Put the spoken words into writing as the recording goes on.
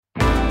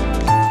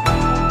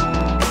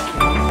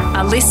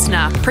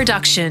listener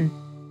production.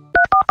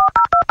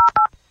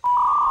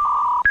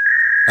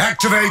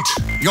 Activate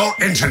your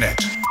internet.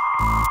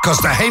 Because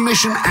the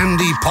Hamish and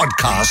Andy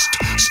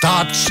podcast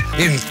starts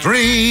in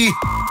 3,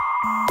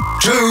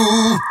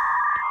 2...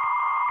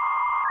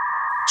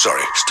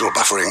 Sorry, still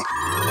buffering.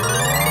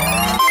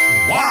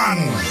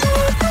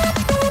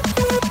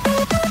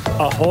 1.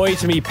 Ahoy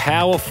to me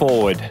power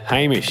forward,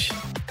 Hamish.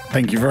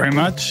 Thank you very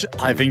much.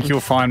 I think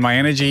you'll find my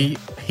energy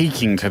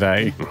peaking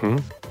today. Mm-hmm.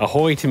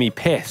 Ahoy to me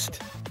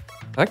pest.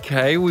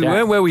 Okay, we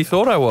weren't where we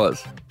thought I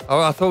was.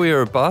 Oh, I thought we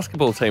were a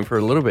basketball team for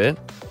a little bit.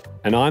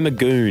 And I'm a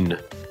goon.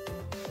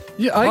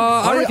 Yeah,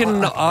 I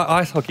reckon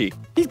ice hockey.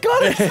 He's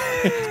got it.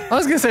 I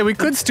was going to say, we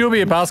could still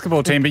be a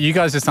basketball team, but you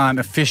guys just aren't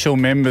official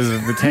members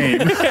of the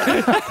team.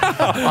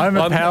 I'm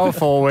a power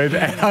forward,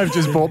 and I've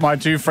just brought my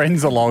 2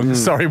 friends along.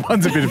 Sorry,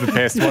 one's a bit of a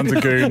pest, one's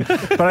a goon.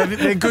 But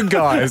they're good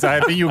guys.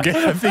 I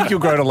think you'll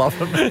grow to love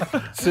them.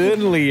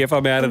 Certainly, if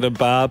I'm out at a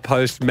bar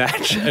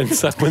post-match and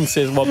someone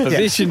says, what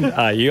position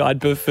are you?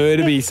 I'd prefer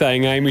to be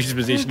saying Hamish's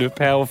position of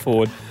power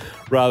forward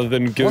rather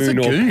than goon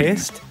or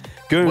pest.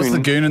 Goon. What's the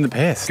goon and the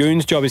pest?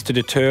 Goon's job is to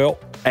deter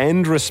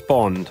and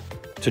respond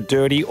to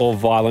dirty or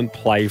violent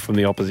play from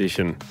the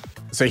opposition.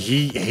 So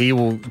he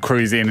will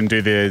cruise in and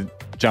do the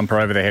jumper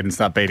over their head and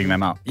start beating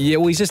them up. Yeah,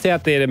 well, he's just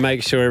out there to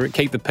make sure,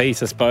 keep the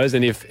peace, I suppose.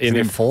 And if an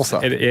enforcer.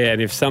 And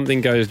if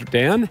something goes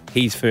down,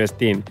 he's first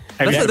in.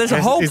 There's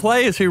a whole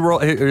players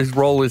whose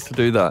role is to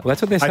do that. Well,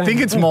 that's what they're saying. I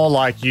think it's more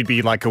like you'd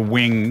be like a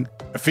wing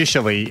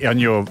officially on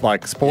your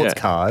sports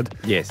card.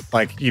 Yes.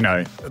 Like,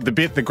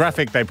 the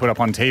graphic they put up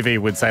on TV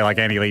would say like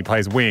Andy Lee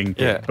plays wing.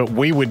 Yeah. But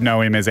we would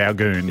know him as our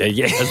goon.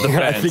 Yeah. As the fans.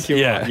 I think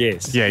you're right.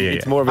 Yes. Yeah.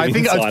 It's more of an I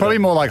think it's insider. probably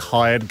more like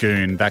hired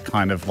goon, that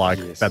kind of like,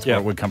 that's where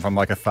it would come from,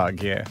 like a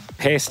thug, yeah.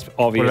 Pest,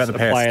 obvious, What about the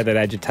pest? player that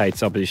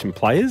agitates opposition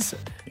players.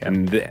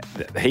 And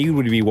he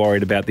would be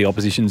worried about the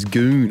opposition's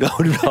goon.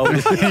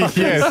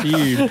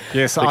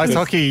 Yes, ice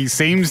hockey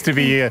seems to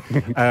be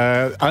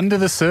under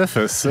the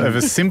surface of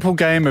a simple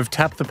game of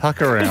tap the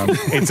puck around.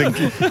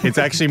 It's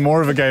actually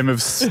more of a game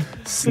of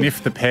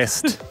sniff the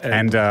pest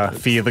and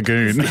fear the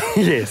goon.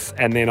 Yes,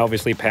 and then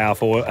obviously power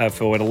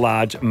forward, a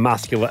large,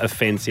 muscular,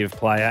 offensive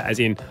player, as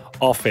in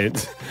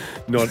offense,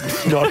 not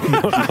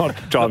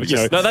driving.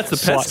 No, that's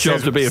the pest's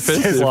job to be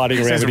offensive. Sliding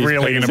around Says with his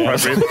really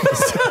penis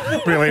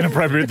out. really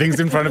inappropriate things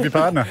in front of your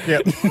partner.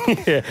 Yep.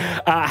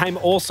 Haim,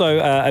 also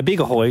a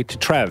big ahoy to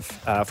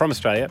Trav from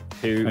Australia,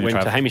 who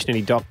went to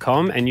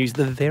hamishandy.com and used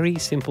the very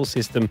simple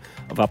system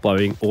of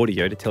uploading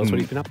audio to tell us what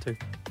he's been up to.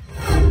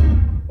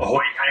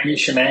 Ahoy,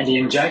 Hamish and Andy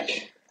and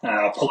Jack.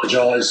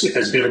 Apologise if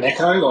there's a bit of an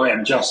echo. I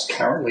am just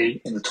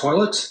currently in the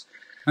toilet.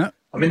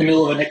 I'm in the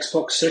middle of an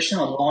Xbox session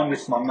online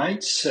with my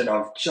mates, and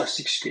I've just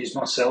excused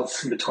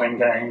myself in between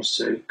games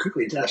to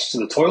quickly dash to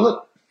the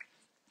toilet.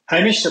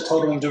 Hamish, I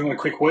told him I'm doing a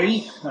quick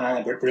wee,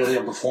 but really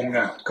I'm performing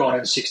a gone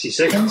in 60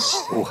 seconds.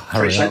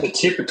 Appreciate the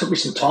tip. It took me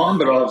some time,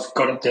 but I've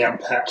got it down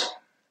pat,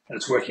 and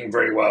it's working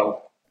very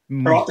well. All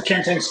right, the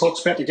canteen clock's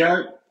about to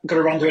go. I've got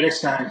to run to the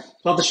next game.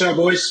 Love the show,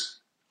 boys.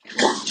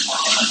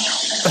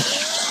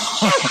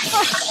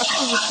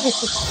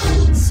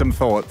 Some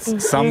thoughts.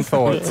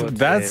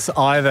 That's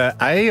either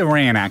A, a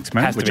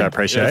reenactment, which I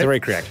appreciate. It's a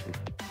recreation.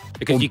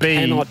 Because or you B,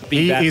 cannot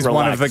be he that is relaxed.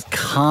 one of the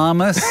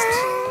calmest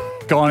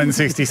gone in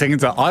 60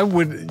 seconds. I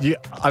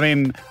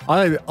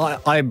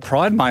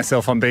pride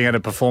myself on being able to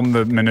perform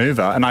the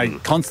maneuver, and I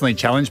constantly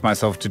challenge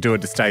myself to do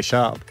it to stay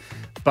sharp.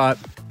 But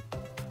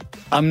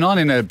I'm not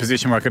in a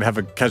position where I could have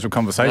a casual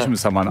conversation with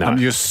someone. No.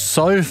 You're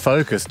so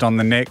focused on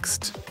the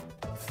next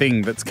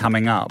thing that's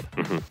coming up.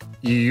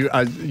 You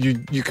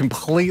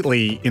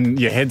completely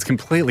your head's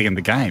completely in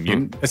the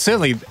game.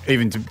 Certainly,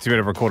 even to be able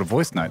to record a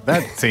voice note,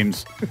 that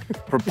seems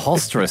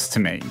preposterous to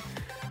me.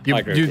 I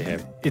agree with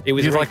him. It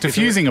was you're like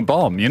defusing a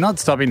bomb. You're not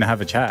stopping to have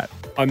a chat.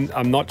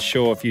 I'm not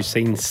sure if you've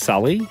seen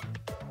Sully,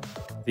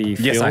 the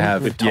film Yes, I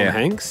have. with Tom Yeah.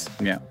 Hanks,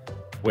 Yeah.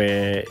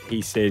 where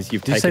he says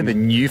you've Did you taken say the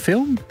new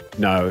film?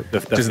 No,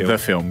 Just the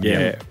film, Yeah,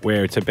 yeah.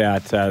 where it's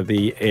about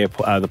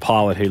the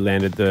pilot who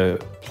landed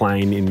the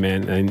plane in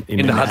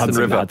the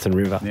Hudson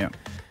River. Yeah.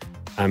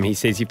 He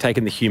says you've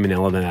taken the human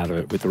element out of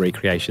it with the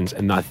recreations,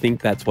 and I think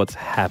that's what's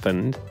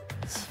happened.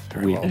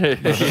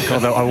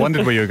 God, I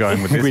wondered where you were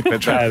going with this,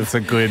 but that's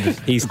a great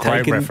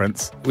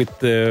reference. With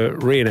the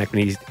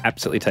reenactment, he's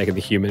absolutely taken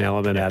the human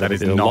element out of That it. is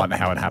There's not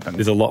how it happened.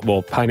 There's a lot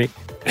more panic.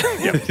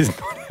 Yep.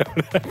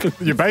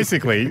 You're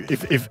basically,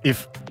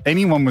 if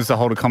anyone was to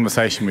hold a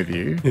conversation with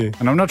you,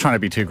 and I'm not trying to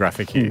be too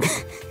graphic here,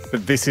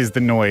 but this is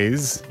the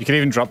noise. You can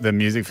even drop the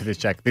music for this,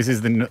 Jack. This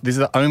is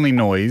the only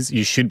noise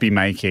you should be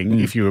making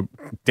if you're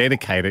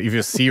dedicated, if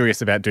you're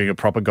serious about doing a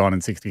proper gone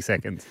in 60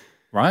 seconds,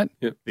 right?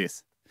 Yep.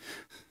 This.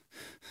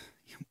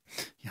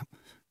 Yep.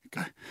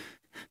 Go.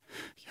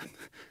 Yep.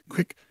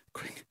 Quick.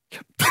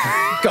 Yep.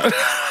 Go.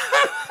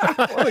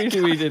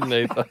 We didn't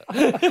need that.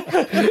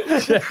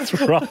 That's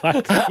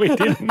right. We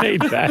didn't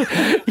need that.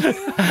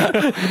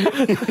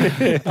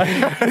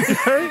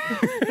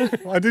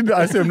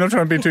 I said I'm not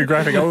trying to be too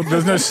graphic.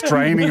 There's no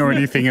straining or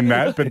anything in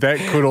that, but that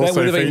could also That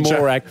would have been feature.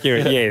 more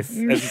accurate, yes.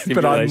 as a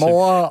But I'm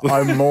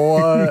simulation.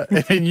 more.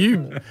 I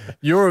mean,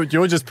 you're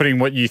just putting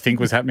what you think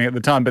was happening at the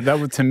time.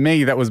 But to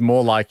me, that was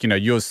more like,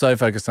 you're so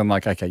focused on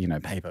like, okay,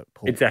 paper,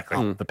 pull Exactly.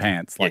 up the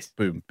pants, like Yes.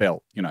 boom,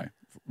 belt,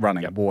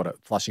 running, water,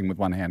 flushing with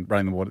one hand,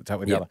 running the water tap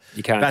with the Yeah. other.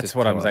 You can't That's just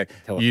what tell I'm saying.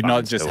 a telephone You're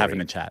not just story.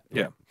 having a chat.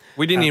 Yeah.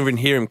 We didn't even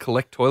hear him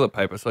collect toilet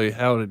paper, so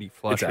how did he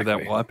flush Exactly.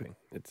 without wiping?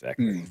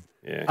 Exactly.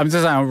 Yeah. I'm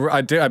just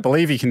saying, I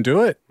believe he can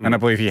do it, and I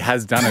believe he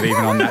has done it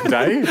even on that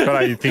day. But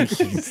I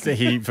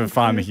think for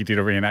fun, he did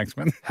a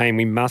reenactment. Hey,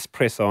 we must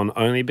press on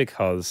only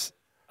because.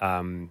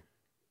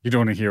 You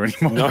don't want to hear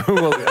anymore. No,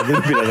 well, a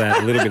little bit of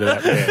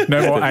that. Yeah.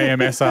 No more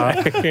AMSR.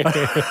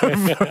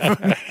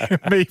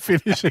 Me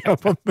finishing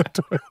up on the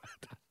toilet.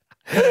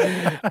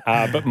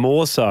 But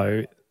more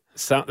so,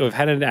 we've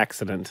had an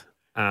accident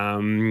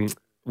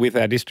with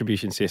our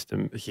distribution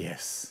system.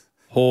 Yes.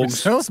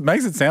 Horgs. It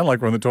makes it sound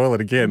like we're on the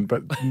toilet again,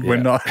 but we're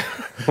not.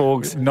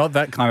 Horgs. Not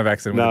that kind of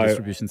accident with No, the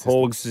distribution system.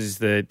 Horgs is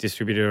the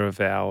distributor of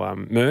our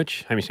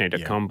merch,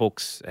 HamishAndy.com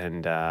books,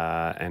 and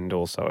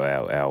also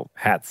our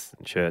hats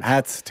and shirts.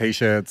 Hats,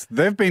 T-shirts.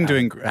 They've been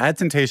doing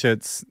hats and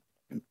T-shirts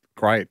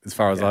great as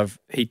far as I've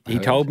He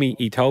heard. told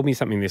me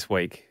something this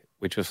week,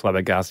 which was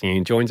flabbergasting. He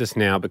joins us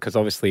now because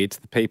obviously it's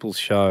the People's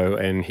Show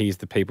and he's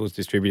the People's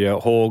distributor.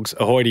 Horgs,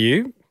 ahoy to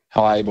you.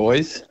 Hi,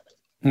 boys.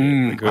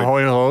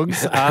 Ahoy,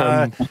 Hogs.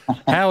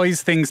 How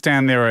is things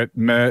down there at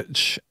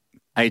Merch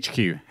HQ?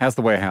 How's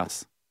the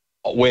warehouse?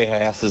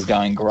 Warehouse is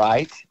going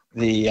great.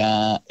 The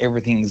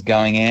everything's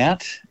going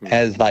out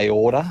as they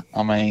order.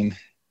 I mean,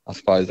 I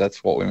suppose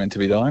that's what we're meant to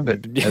be doing, but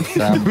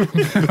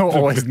it's,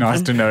 Always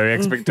nice to know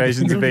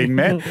expectations are being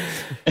met.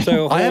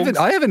 So I Horgs,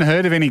 haven't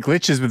heard of any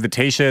glitches with the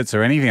T-shirts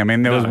or anything. I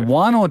mean, there was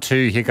one or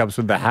two hiccups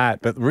with the hat,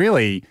 but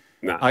really,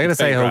 No, I got to it's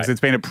say, been Hogs, great.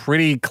 it's been a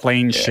pretty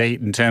clean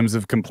sheet in terms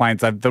of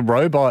complaints. The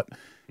robot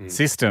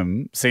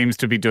system seems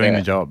to be doing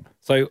the job.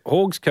 So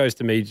Horgs goes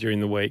to me during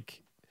the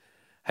week.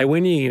 Hey,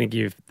 when are you going to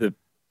give the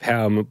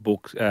Power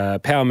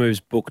Moves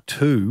Book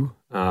 2,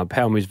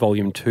 Power Moves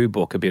Volume 2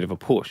 book a bit of a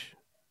push?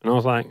 And I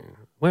was like,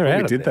 we're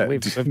out of did that.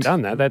 that. We've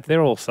done that.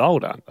 They're all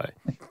sold, aren't they?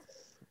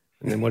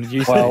 And then what did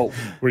you say? Well,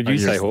 what did you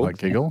say, Just Horgs? like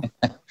giggle.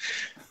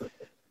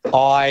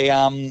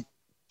 I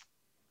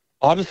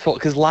just thought,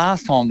 because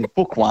last time the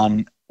book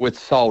one was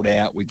sold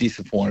out, we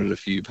disappointed a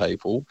few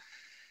people.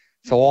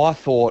 So I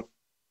thought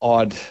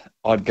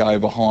I'd go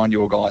behind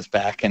your guys'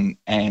 back and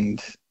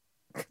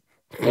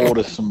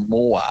order some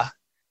more.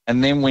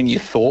 And then when you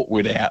thought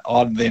we'd out,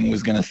 I then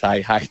was going to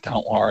say, hey,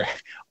 don't worry,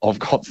 I've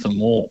got some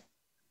more.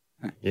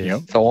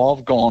 Yes. So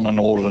I've gone and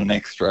ordered an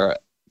extra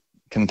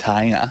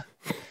container.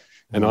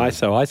 And I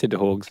said to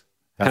Horgs,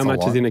 That's how a much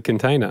lot. is in a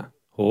container,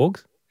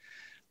 Horgs?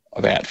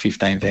 About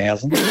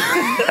 15,000.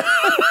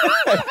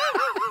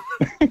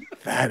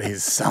 That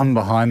is some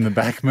behind the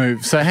back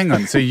move. So hang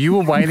on. So you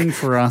were waiting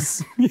for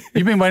us.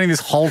 You've been waiting this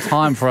whole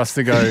time for us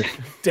to go,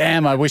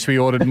 damn, I wish we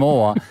ordered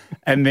more.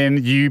 And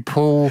then you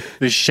pull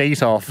the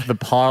sheet off the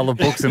pile of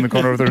books in the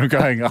corner of the room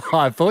going, oh,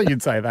 I thought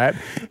you'd say that.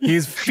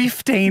 Here's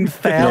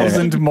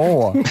 15,000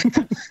 more.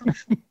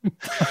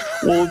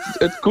 Well,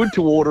 it's good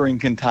to order in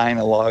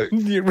container load.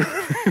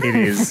 It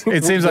is.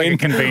 It seems like a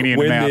convenient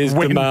when amount. there's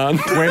demand.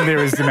 When there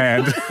is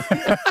demand.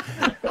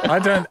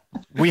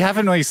 We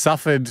haven't really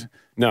suffered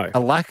No. a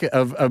lack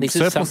of a This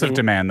is surplus of something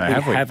demand though,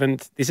 have we?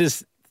 haven't.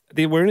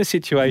 We're in a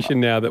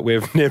situation now that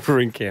we've never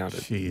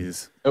encountered.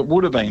 Jeez. It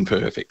would have been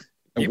perfect.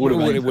 It would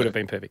have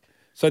been perfect.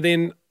 So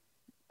then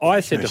I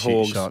said A to shit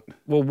Horgs, shot.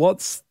 well,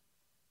 what's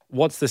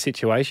the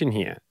situation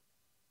here?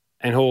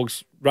 And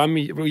Horgs,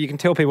 you can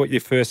tell people what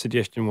your first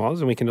suggestion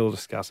was and we can all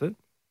discuss it.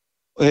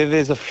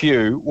 There's a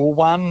few. Well,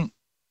 one,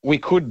 we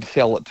could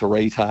sell it to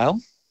retail.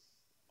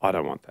 I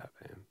don't want that,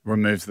 man.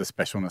 Removes the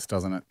specialness,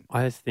 doesn't it?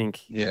 I just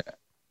think, Yeah.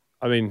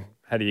 I mean,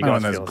 how do you I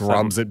guys want those feel?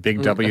 grubs at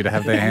Big W to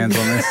have their hands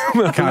on this.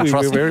 Can't We-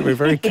 trust we're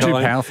very Too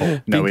kind. powerful.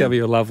 Big No,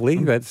 W are lovely.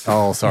 That's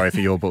Oh, sorry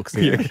for your books.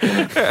 Yeah.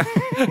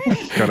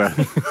 Gotta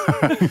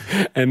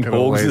and Horgs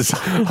always is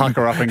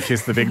hunker up and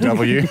kiss the Big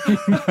W.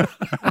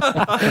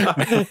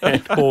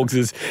 and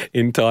Horgs'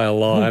 entire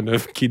line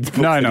of kids'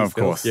 books. No, that no, he of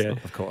sells. course. Yeah.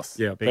 Of course.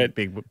 Yeah,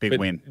 Big but,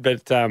 win.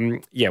 But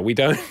yeah, we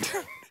don't.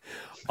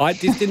 I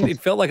just didn't.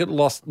 It felt like it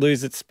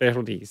lose its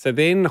specialty. So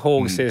then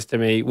Horg says to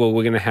me, "Well,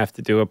 we're going to have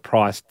to do a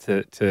price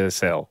to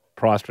sell,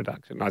 price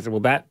reduction." I said,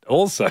 "Well, that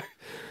also."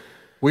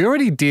 We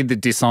already did the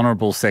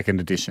dishonourable second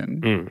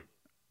edition.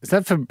 Is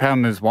that for Power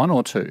Moves 1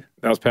 or 2?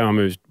 That was Power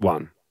Moves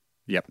 1.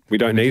 Yep. We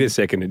don't need a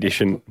second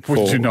edition. We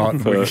do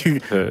not. For,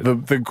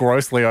 The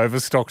grossly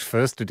overstocked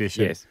first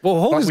edition. yes. Well,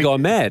 Horg has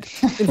gone mad.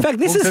 In fact,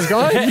 this is This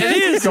guy,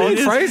 he's gone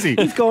crazy.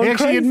 He's gone he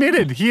actually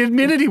crazy. He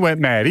admitted he went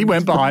mad. He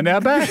went behind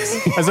our backs,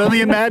 as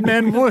only a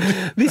madman would.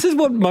 This is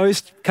what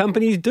most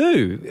companies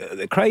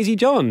do. Crazy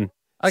John.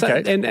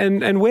 Okay. So,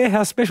 and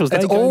warehouse specials.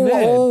 It's they go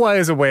mad.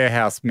 always a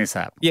warehouse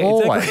mishap. Yeah,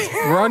 always.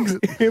 exactly. Rugs.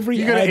 Every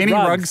You go to ad, any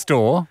rugs. rug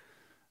store.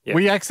 Yep.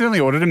 We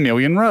accidentally ordered 1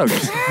 million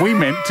rugs. We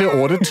meant to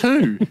order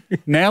 2.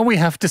 Now we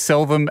have to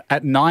sell them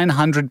at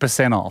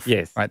 900% off.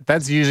 Yes. Right.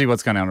 That's usually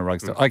what's going on in a rug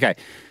store. Okay.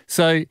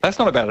 So That's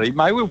not a bad idea.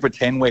 Maybe we'll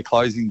pretend we're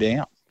closing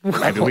down.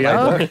 maybe we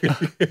are.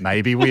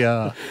 Maybe we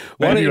are.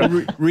 Why Maybe don't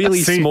you really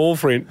See- small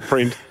print for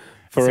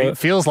See, a, it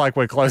feels like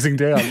we're closing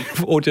down.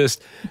 or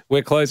just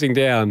we're closing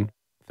down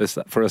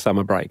for a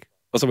summer break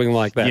or something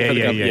like that.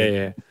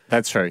 Yeah.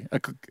 That's true.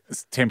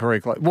 It's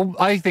temporary. Well,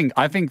 I think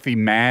the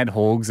Mad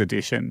Horgs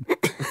edition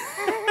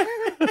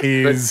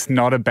is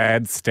not a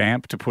bad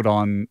stamp to put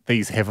on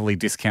these heavily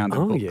discounted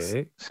Oh books.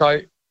 yeah.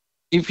 So,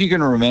 if you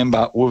can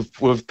remember,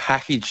 we've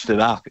packaged it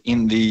up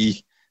in the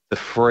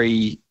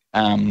free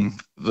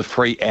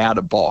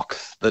outer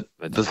box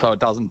so it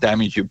doesn't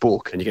damage your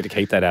book. And you get to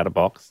keep that out of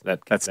box.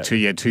 That's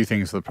two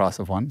things for the price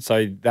of one.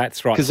 So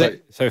that's right. 'Cause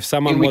So if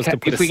someone was to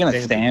put if we're going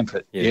to stamp,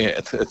 stamp it, Yeah.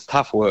 it's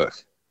tough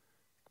work.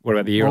 what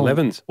about the year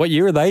 11s? What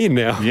year are they in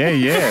now? Yeah.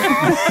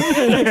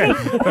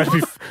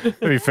 That'd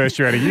be first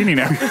year out of uni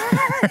now.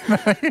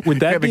 Would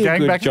that Get the be a gang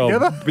good back job?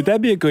 together? Would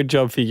that be a good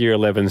job for year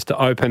 11s to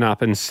open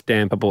up and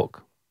stamp a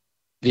book?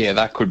 Yeah,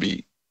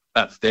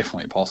 that's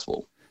definitely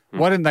possible.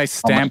 Why didn't they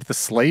stamp the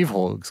sleeve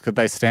Horgs? Could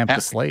they stamp the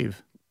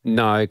sleeve?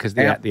 No, because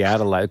the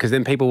outer layer. Because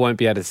then people won't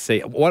be able to see.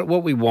 What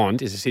we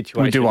want is a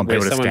situation We do want where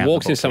people to someone stamp the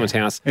walks into book, someone's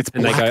yeah. house It's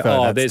and they black, go, though,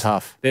 "Oh, that's there's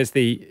tough.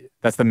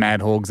 That's the Mad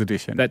Horgs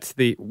edition.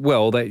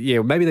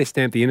 maybe they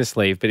stamp the inner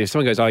sleeve, but if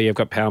someone goes, "Oh, you've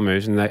got power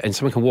moves," and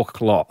someone can walk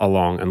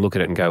along and look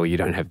at it and go, "Well, you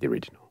don't have the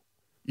original."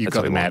 You've That's got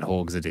what the we Mad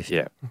want. Horgs edition.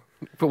 Yeah,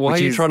 But why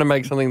Which are you is- trying to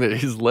make something that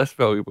is less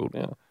valuable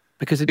now?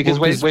 because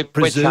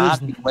We're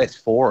charging less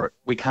for it.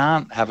 We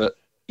can't have it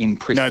in No,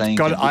 pristine it's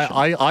got.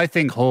 condition. I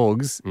think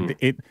Horgs.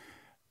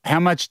 How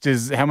much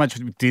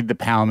did the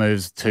Power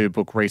Moves 2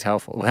 book retail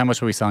for? How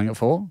much were we selling it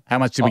for? How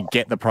much did we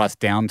get the price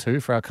down to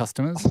for our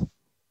customers?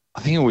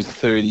 I think it was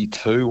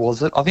 32,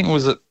 was it? I think it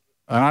was at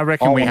And I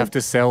reckon we Oh. have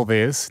to sell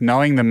this,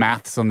 knowing the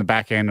maths on the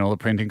back end and all the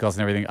printing costs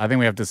and everything. I think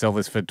we have to sell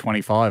this for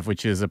 25,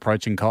 which is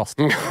approaching cost.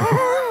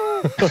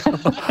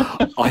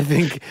 I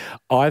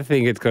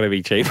think it's got to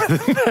be cheaper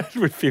than that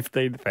with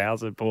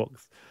 15,000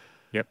 books.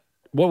 Yep.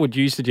 What would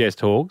you suggest,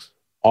 Horgs?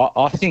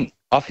 I think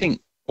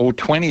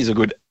 20 is a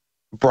good.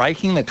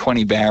 Breaking the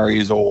 20 barrier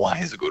is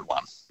always a good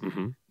one.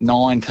 Mm-hmm.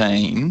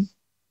 19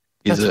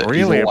 That's is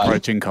really always,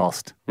 approaching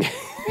cost.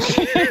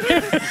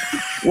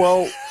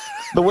 Well,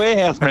 the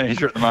warehouse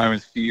manager at the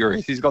moment is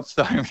furious. He's got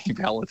so many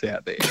pallets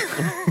out there.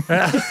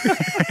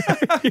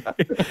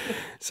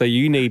 So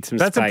you need some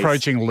That's space.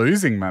 approaching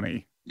losing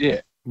money.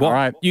 Yeah. What, All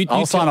right,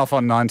 I'll sign off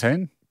on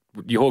 19.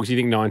 Horgs, you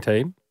think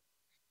 19?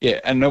 Yeah,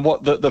 and then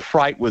the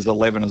freight was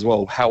 11 as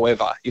well.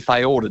 However, if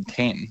they ordered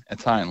 10,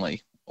 it's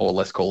only, or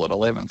let's call it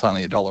 11, it's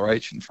only $1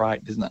 each in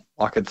freight, isn't it?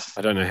 Like it's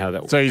I don't know how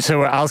that works. So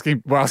we're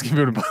asking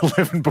people to buy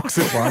 11 books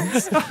at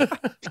once.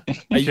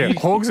 Yeah,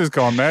 Horgs has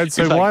gone mad,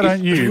 so It's like- why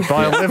don't you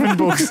buy 11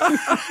 books?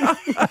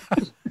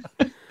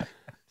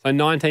 So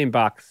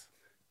 $19,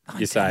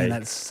 you say.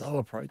 That's so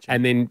approaching.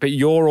 And then, but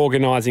you're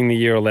organising the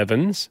year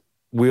 11s.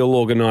 We'll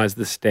organise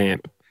the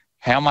stamp.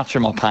 how much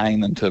am I paying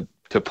them to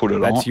put it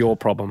on? That's your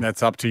problem.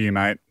 That's up to you,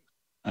 mate.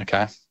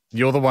 Okay.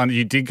 You're the one,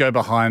 you did go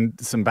behind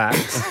some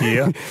backs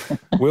here.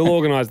 We'll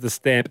organise the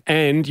stamp,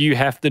 and you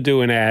have to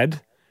do an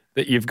ad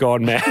that you've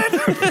gone mad.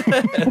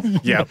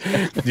 Yeah.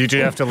 You do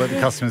have to let the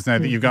customers know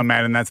that you've gone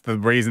mad, and that's the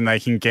reason they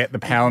can get the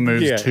Power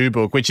Moves 2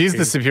 book, which is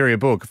the superior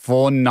book,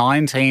 for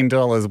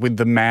 $19 with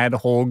the Mad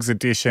Horgs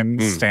edition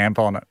stamp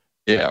on it.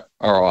 Yeah.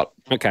 All right.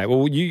 Okay,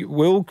 well,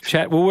 we'll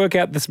chat. We'll work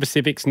out the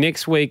specifics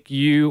next week.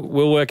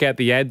 We'll work out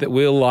the ad that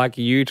we'll like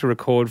you to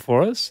record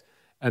for us,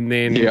 and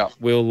then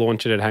we'll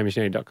launch it at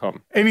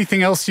hamishandy.com.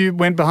 Anything else you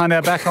went behind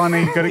our back on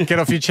and you've got to get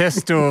off your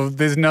chest, or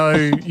there's no,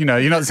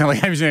 you're not selling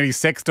Hamish Andy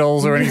sex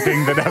dolls or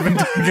anything that haven't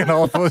taken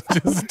off? Or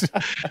just...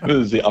 This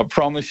is it. I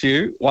promise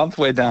you, once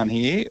we're done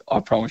here, I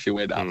promise you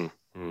we're done.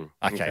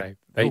 Okay.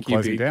 Thank you.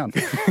 Closing down.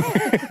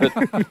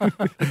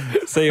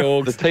 See you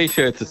all. The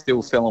T-shirts are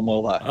still selling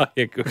well, though. Oh,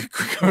 yeah, good.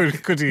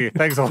 Good to hear.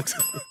 Thanks, Alex.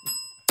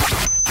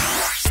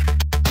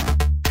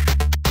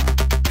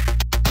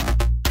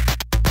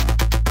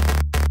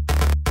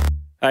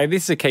 Hey,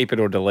 this is a keep it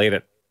or delete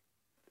it,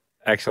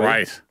 actually.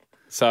 Right.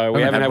 So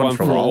we haven't had one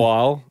for a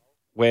while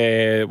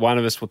where one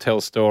of us will tell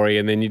a story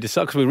and then you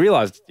decide, because we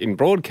realised in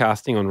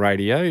broadcasting on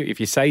radio, if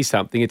you say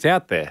something, it's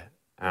out there.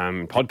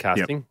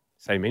 Podcasting,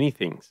 say many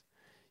things.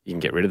 You can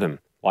get rid of them,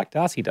 like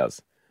Darcy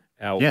does.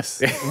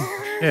 Yes.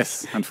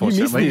 Yes,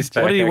 unfortunately. this,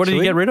 What did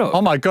you get rid of?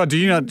 Oh my God,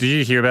 did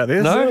you hear about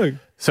this? No.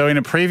 So in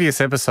a previous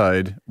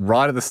episode,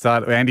 right at the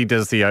start, Andy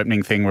does the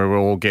opening thing where we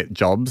all get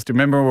jobs. Do you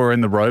remember we were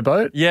in the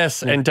rowboat?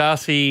 Yes, and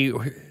Darcy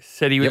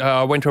said he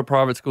went to a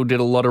private school, did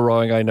a lot of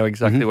rowing. I know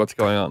exactly what's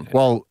going on.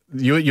 Well,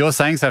 you're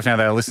saying stuff now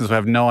that our listeners will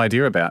have no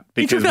idea about.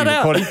 Because took that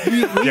out.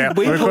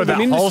 we recorded pulled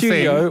them in the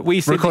studio. thing. We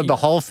said recorded the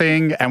whole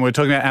thing, and we're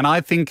talking about, and I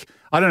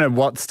don't know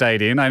what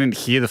stayed in. I didn't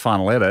hear the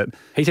final edit.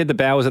 He said the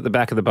bow was at the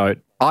back of the boat.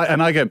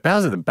 I go,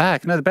 Bow's at the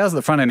back. No, the Bow's at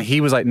the front. And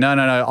he was like, no,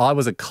 I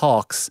was a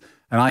Cox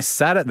and I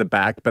sat at the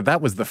back, but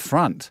that was the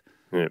front.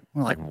 Yeah.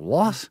 We're like,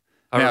 what?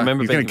 I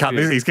remember he's going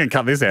to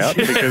cut this out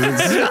because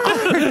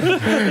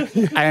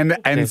it's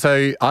and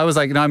so I was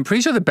like, no, I'm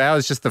pretty sure the bow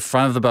is just the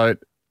front of the boat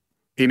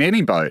in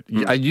any boat.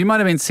 You might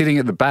have been sitting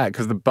at the back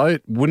because the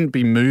boat wouldn't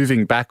be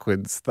moving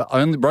backwards.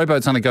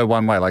 Rowboats only go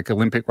one way, like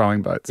Olympic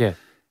rowing boats. Yeah.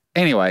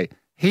 Anyway,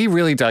 he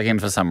really dug in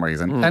for some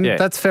reason, and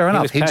that's fair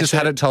enough. He just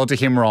had it told to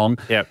him wrong.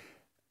 Yep.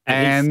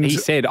 And he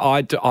said,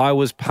 I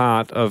was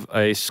part of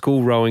a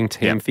school rowing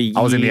team for years.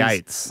 I was in the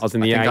eights. I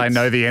think I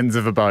know the ends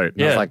of a boat.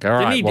 And I was like, all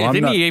right,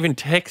 didn't he even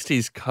text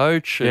his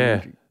coach?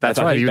 That's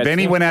right. Then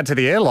he went out to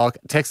the airlock,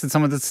 texted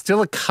someone that's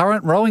still a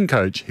current rowing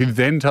coach, who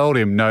then told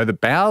him, no, the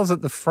bow's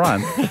at the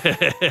front.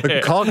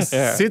 The Cox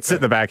sits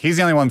at the back. He's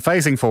the only one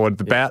facing forward.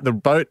 The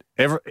boat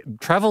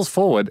travels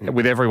forward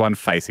with everyone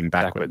facing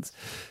backwards.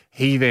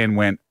 He then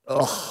went,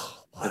 oh,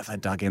 why have I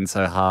dug in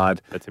so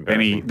hard? That's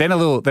embarrassing. Then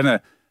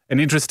an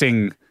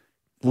interesting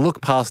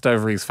look passed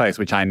over his face,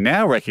 which I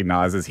now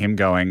recognise as him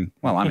going,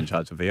 well, I'm in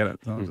charge of the edit.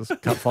 So I'll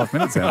just cut 5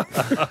 minutes out.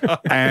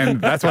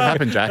 And that's what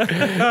happened, Jack.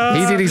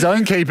 He did his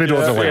own keep it or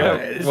delete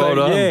it. Well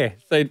done. Yeah.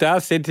 So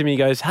Darth said to me, he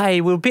goes,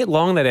 hey, we're a bit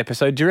long that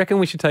episode. Do you reckon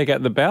we should take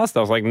out the bow stuff?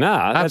 I was like,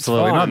 nah, that's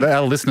absolutely fine. not.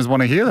 Our listeners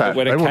want to hear that.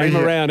 But when it came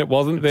around, it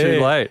wasn't there.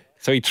 Too late.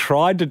 So he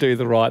tried to do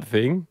the right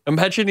thing.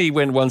 Imagine he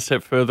went one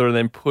step further and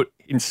then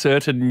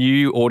inserted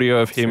new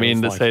audio of him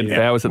in that said,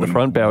 bow is at the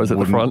front, bow is at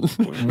the front.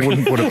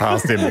 Wouldn't put it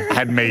past him.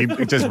 Had me,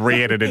 just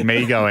re-edited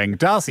me going,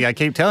 Darcy, I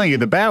keep telling you,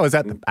 the bow is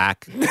at the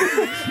back.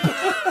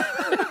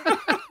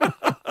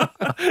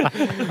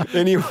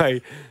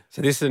 Anyway,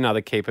 so this is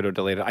another keep it or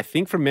delete it. I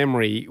think from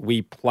memory,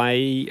 we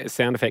play a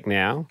sound effect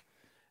now,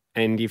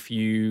 and if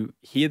you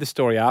hear the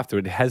story after,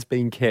 it has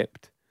been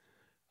kept.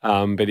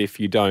 But if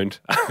you don't,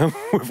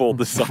 we've all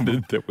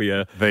decided that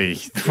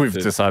we've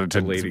decided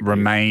to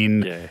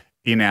remain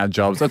in our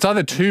jobs. It's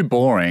either too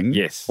boring,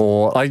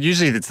 or like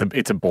usually it's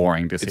a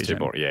boring decision. It's too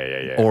boring,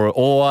 yeah.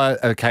 Or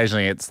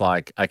occasionally it's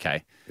like,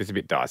 okay, it's a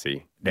bit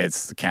dicey.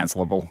 It's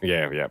cancelable.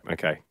 Yeah,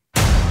 okay.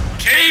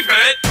 Keep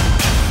it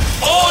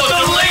or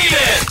delete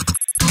it.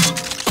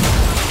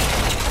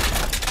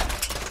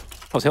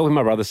 I was helping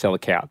my brother sell a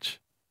couch,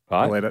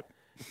 right? Delete it.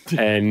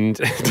 And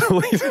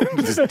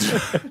just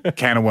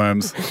can of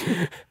worms.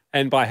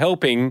 And by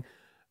helping,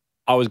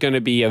 I was going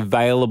to be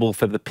available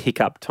for the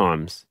pickup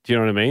times. Do you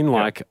know what I mean?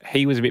 Like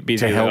he was a bit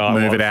busy to help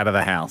move it out of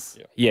the house.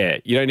 Yeah,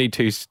 you don't need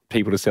two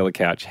people to sell a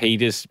couch. He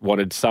just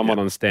wanted someone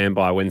on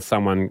standby when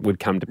someone would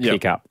come to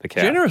pick up the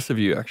couch. Generous of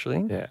you,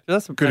 actually. Yeah,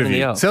 that's good of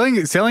you.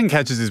 Selling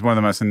couches is one of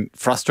the most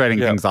frustrating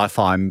things I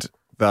find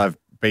that I've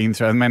been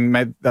through. I mean,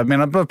 I've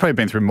probably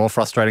been through more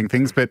frustrating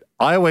things, but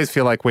I always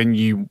feel like when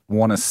you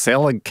want to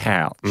sell a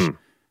couch,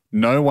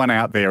 no one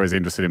out there is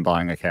interested in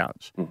buying a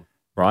couch,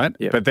 right?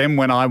 Yep. But then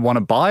when I want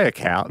to buy a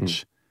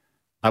couch,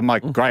 I'm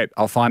like, great,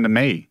 I'll find a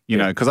me, you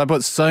know, because I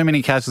bought so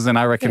many couches and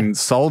I reckon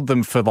sold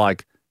them for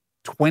like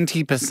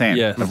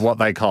 20% of what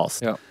they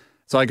cost. Yep.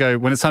 So I go,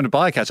 when it's time to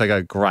buy a couch, I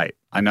go, great.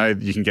 I know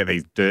you can get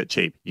these dirt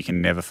cheap. You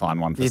can never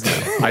find one for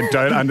sale. I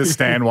don't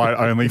understand why it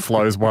only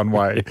flows one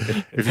way.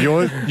 If you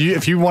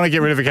want to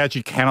get rid of a couch,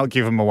 you cannot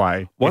give them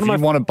away. If you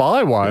want to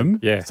buy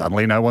one,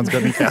 suddenly no one's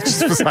got any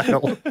couches for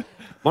sale.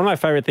 One of my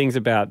favourite things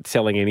about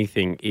selling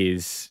anything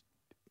is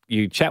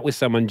you chat with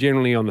someone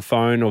generally on the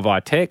phone or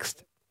via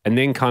text and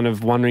then kind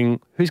of wondering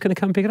who's going to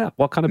come pick it up.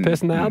 What kind of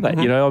person are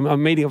they? You know,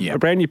 I'm meeting a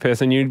brand new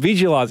person. You're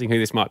visualising who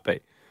this might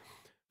be.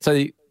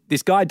 So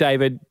this guy,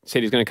 David,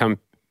 said he's going to come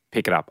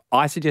pick it up.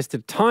 I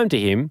suggested time to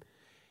him.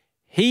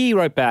 He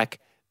wrote back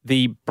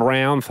the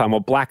brown thumb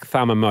or black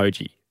thumb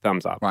emoji,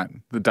 thumbs up. Right,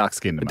 the dark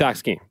skin. The dark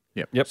skin.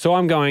 Yep. So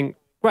I'm going,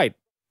 great.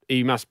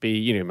 He must be,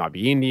 you know, might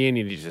be Indian,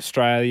 he's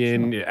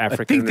Australian,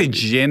 African. I think the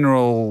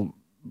general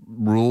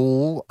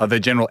rule, or the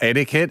general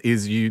etiquette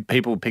is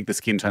people pick the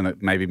skin tone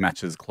that maybe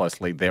matches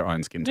closely their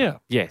own skin tone. Yeah.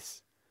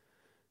 Yes.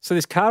 So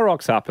this car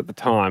rocks up at the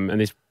time and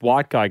this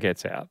white guy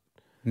gets out.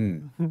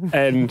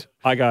 And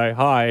I go,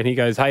 hi. And he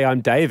goes, hey,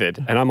 I'm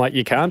David. And I'm like,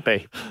 you can't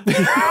be.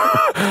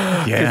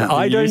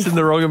 I don't using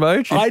the wrong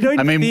emoji. I don't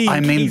think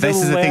he's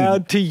this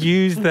allowed to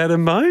use that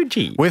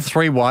emoji. We're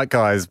three white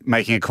guys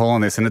making a call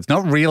on this, and it's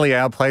not really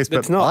our place,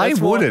 but I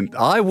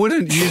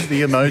wouldn't use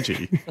the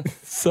emoji.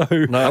 So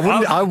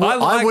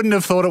I wouldn't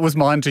have thought it was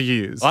mine to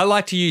use. I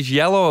like to use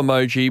yellow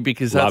emoji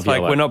because that's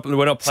like we're not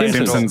playing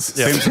Simpsons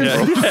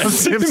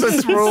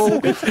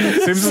rule.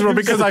 Simpsons rule,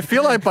 because I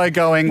feel like by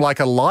going like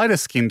a lighter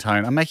skin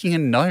tone, I'm making a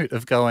note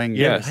of going,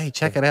 hey,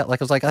 check it out.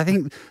 Like I was like, I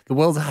think the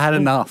world's had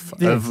enough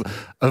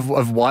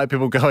of white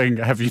people going,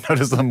 have you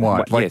noticed I'm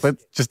white? Like,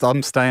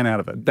 I'm staying out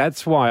of it.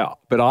 That's why.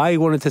 But I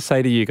wanted to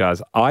say to you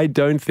guys, I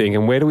don't think,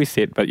 and where do we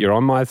sit? But you're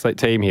on my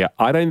team here.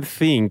 I don't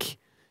think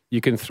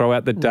you can throw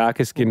out the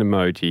darker skin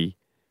emoji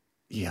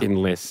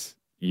unless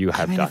you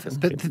have darker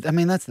skin.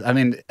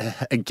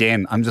 But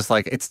again, I'm just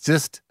like,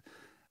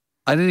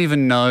 I didn't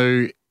even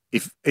know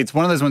if it's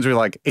one of those ones where you're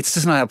like, it's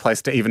just not our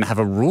place to even have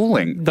a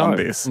ruling on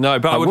this. No,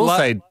 but I would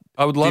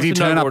love did he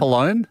turn up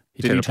alone?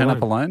 Did he turn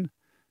up alone?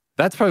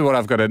 That's probably what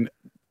I've got to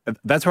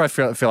that's where I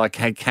feel like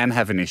I can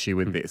have an issue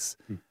with this.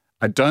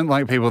 I don't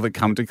like people that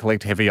come to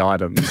collect heavy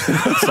items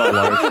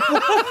solo.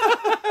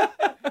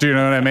 Do you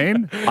know what I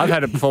mean? I've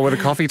had it before with a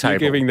coffee table.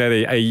 You're giving that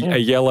a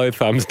yellow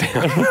thumbs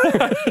down.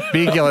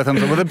 Big yellow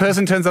thumbs up. Well, the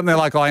person turns up and they're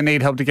like, I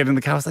need help to get in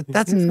the car. I was like,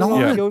 that's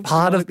not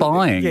part of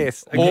buying.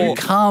 Yes. You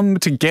come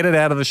to get it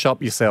out of the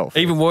shop yourself.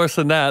 Even worse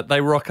than that, they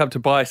rock up to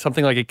buy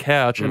something like a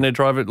couch and they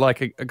drive it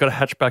like got a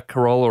hatchback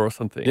Corolla or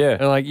something. Yeah.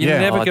 And like, you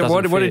never get,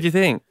 what did you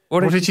think?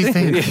 What did you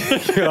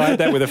think? You're like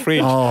that with a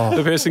fridge.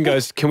 The person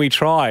goes, can we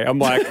try? I'm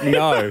like,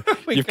 no,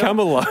 you've come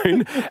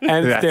alone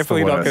and it's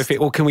definitely not going to fit.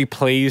 Well, can we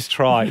please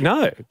try?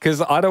 No,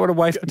 because I don't want to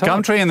waste the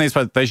time. Gumtree and these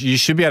places, you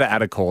should be able to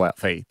add a call-out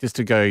fee just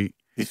to go,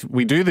 if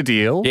we do the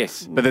deal,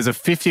 yes, but there's a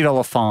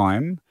 $50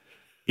 fine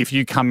if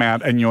you come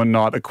out and you're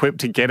not equipped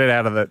to get it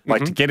out of the,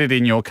 like to get it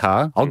in your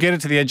car. I'll get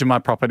it to the edge of my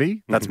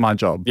property. That's my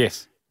job.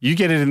 Yes. You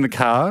get it in the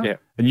car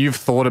and you've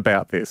thought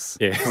about this.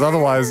 Yeah. Because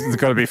otherwise there's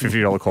got to be a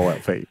 $50 call-out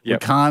fee.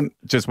 Yep.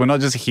 We're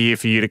not just here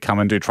for you to come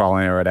and do trial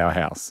and error at our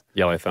house.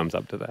 Yellow thumbs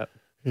up to that.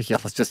 Yeah,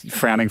 it's just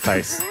frowning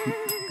face.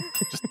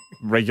 Just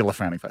regular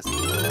frowning face.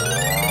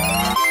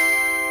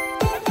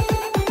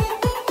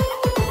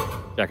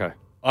 Jacko.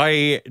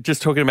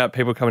 Just talking about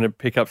people coming to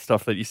pick up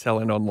stuff that you're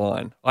selling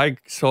online. I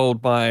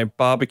sold my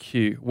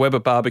barbecue, Weber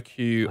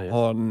barbecue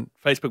on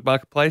Facebook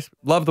Marketplace.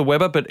 Love the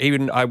Weber, but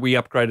even we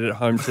upgraded at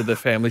home to the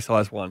family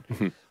size one.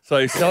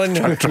 So selling...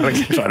 trying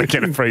to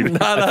get it free.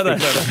 No.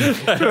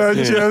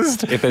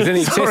 Just... If there's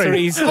any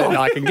accessories that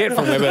I can get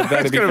from Weber,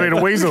 that'd be going to be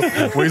a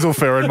weasel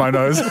fur in my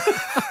nose.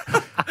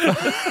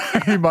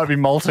 He might be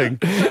molting.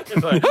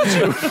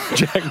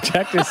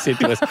 Jack just said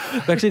to us,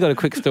 I've actually got a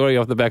quick story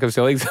off the back of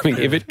selling something.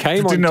 If it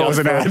came on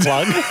just for a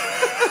plug.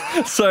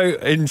 So,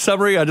 in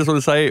summary, I just want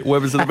to say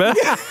Weber's are the best.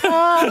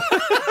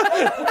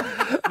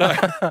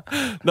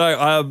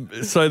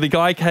 So the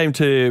guy came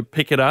to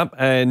pick it up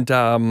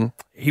and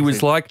he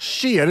was like...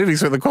 Gee, I didn't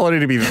expect the quality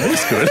to be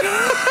this good.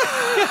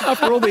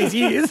 After all these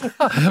years.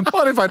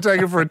 What if I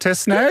take it for a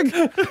test snag?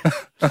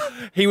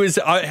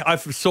 I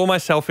saw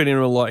myself in him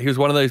a lot. He was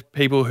one of those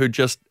people who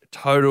just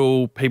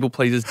total people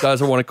pleasers,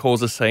 doesn't want to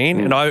cause a scene.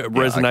 And I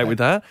resonate with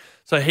that.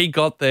 So he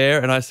got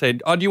there and I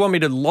said, do you want me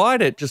to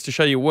light it just to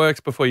show you it works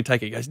before you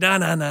take it? He goes, no,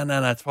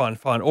 it's fine.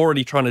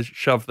 Already trying to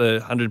shove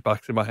the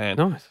 $100 in my hand.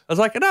 Nice. I was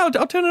like, no,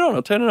 I'll turn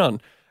it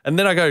on. And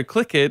then I go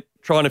click it,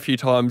 trying a few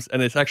times,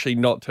 and it's actually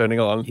not turning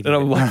on. And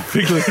I'm like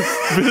fiddling.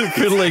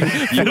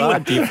 You are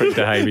different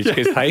to Hamish,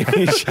 because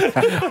Hamish,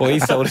 he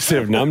sold a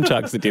set of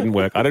nunchucks that didn't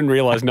work. I didn't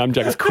realise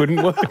nunchucks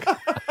couldn't work.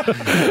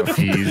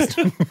 Fused.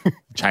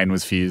 Chain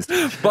was fused.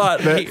 But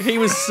he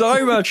was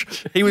so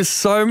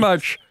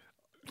much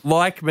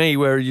like me,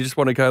 where you just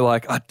want to go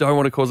like, I don't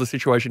want to cause a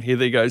situation here.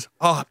 That he goes,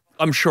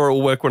 I'm sure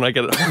it'll work when I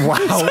get it.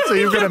 Wow. So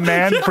you've got a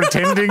man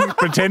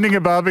pretending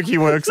a barbecue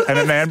works and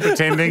a man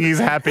pretending he's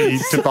happy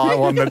to buy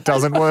one that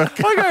doesn't work.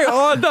 I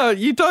go, no,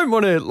 you don't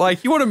want to,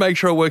 you want to make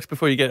sure it works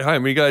before you get home.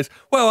 And he goes,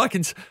 well, I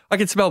can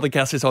smell the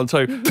gas is on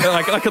too.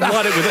 I can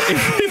light it with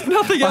it. If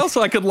nothing else,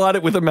 I could light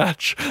it with a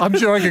match. I'm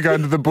sure I could go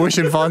into the bush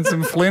and find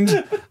some flint.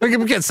 We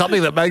can get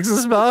something that makes a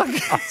spark.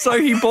 So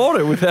he bought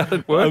it without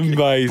it working.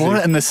 Amazing. Bought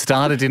it and the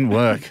starter didn't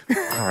work.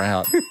 Far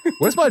out.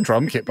 Where's my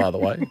drum kit, by the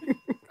way?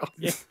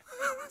 Yeah.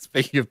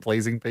 Speaking of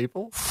pleasing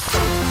people.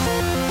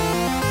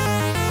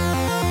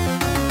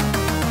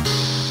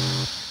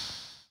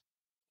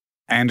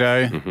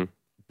 Ando,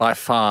 by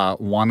far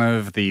one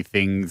of the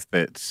things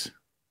that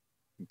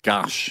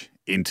gush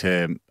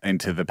into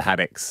the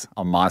paddocks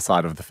on my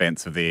side of the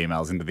fence of the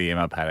emails, into the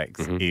email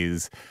paddocks,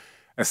 is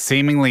a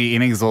seemingly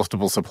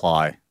inexhaustible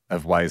supply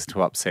of ways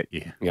to upset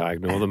you. Yeah, I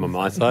ignore them on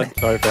my side.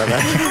 Sorry about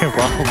that.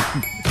 Well,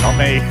 not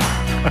me.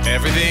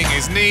 Everything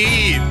is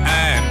neat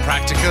and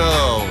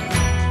practical,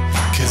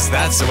 'cause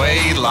that's the way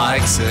he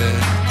likes it.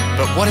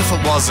 But what if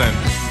it wasn't?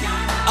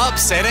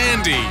 Upset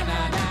Andy.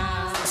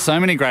 So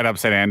many great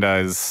Upset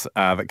Andos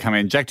that come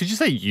in. Jack, did you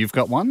say you've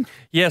got one?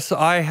 Yes,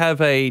 I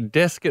have a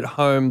desk at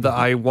home that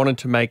I wanted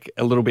to make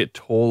a little bit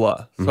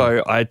taller.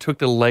 So I took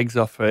the legs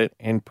off it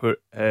and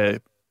put a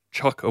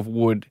chock of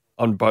wood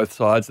on both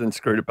sides and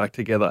screwed it back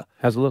together.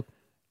 How's it look?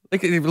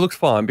 It looks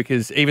fine,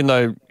 because even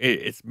though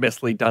it's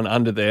messily done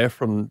under there,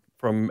 from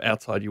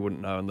outside you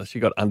wouldn't know unless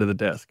you got under the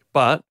desk.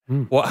 But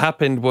what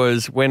happened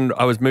was, when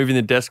I was moving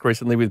the desk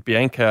recently with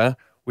Bianca,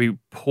 we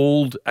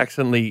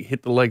accidentally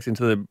hit the legs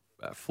into the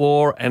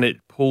floor, and it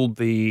pulled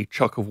the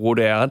chock of wood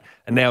out,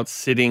 and now it's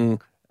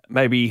sitting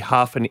maybe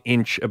half an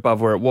inch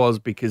above where it was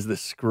because the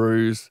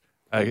screws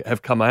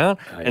have come out.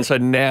 And so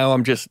now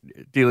I'm just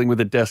dealing with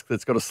a desk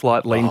that's got a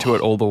slight lean to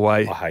it all the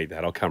way. I hate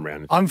that. I'll come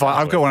round. I'm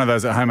fine. I've got one of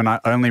those at home, and I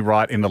only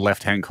write in the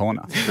left-hand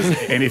corner.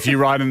 And if you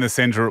write in the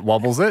centre, it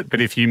wobbles it. But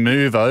if you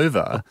move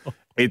over,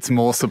 it's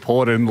more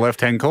supported in the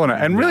left-hand corner.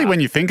 And really, when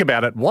you think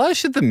about it, why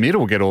should the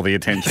middle get all the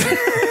attention?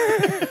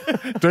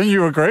 Don't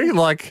you agree?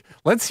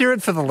 Let's hear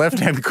it for the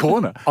left-hand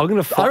corner.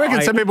 I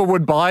reckon some people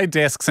would buy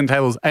desks and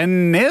tables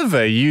and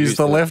never use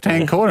the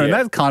left-hand corner. And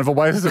that's kind of a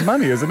waste of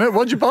money, isn't it?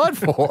 What'd you buy it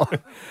for?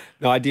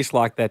 No, I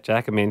dislike that,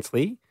 Jack,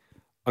 immensely.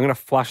 I'm going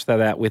to flush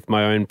that out with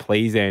my own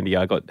please, Andy.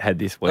 I had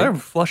this week. No,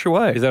 flush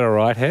away. Is that all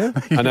right, Hev?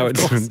 I know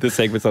the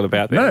segment's not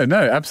about that. No,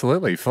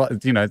 absolutely.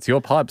 It's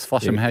your pipes.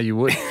 Flush them how you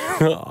would.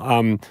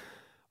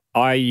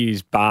 I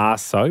use bar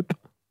soap,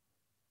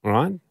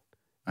 right?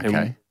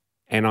 Okay.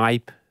 And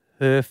I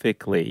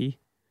perfectly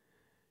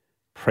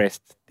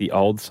pressed the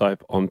old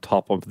soap on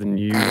top of the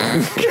new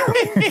one.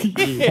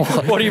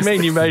 What do you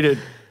mean? You made a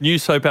new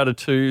soap out of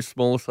 2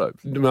 smaller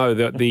soaps? No,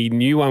 the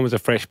new one was a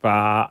fresh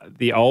bar.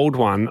 The old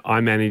one, I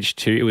managed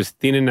to, it was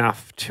thin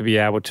enough to be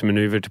able to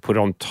maneuver to put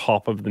on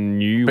top of the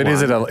new one.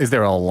 But is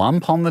there a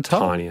lump on the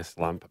top? Tiniest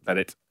lump,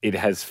 but it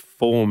has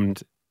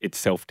formed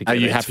itself together.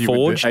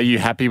 Are you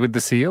happy with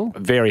the seal?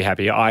 Very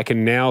happy. I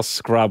can now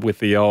scrub with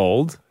the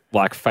old,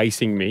 like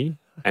facing me,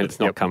 and it's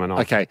not coming off.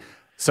 Okay,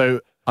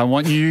 so I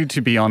want you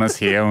to be honest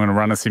here. I'm going to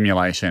run a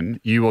simulation.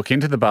 You walk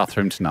into the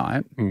bathroom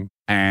tonight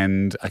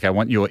and, I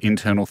want your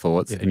internal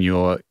thoughts and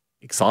you're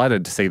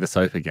excited to see the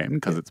soap again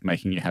because it's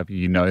making you happy.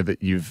 You know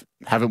that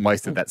haven't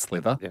wasted that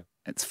slither. Yeah.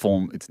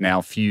 It's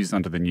now fused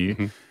onto the new.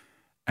 Mm-hmm.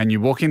 And you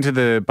walk into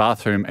the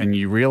bathroom and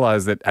you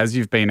realise that as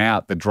you've been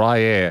out, the dry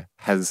air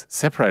has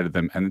separated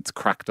them and it's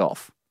cracked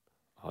off.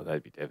 Oh,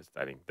 that'd be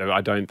devastating. I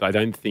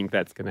don't think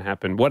that's going to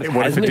happen. What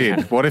if it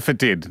did? What if it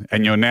did?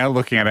 And you're now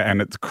looking at it and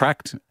it's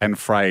cracked and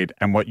frayed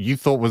and what you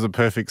thought was a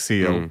perfect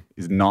seal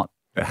is not,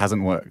 it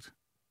hasn't worked.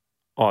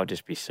 Oh, I'd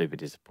just be super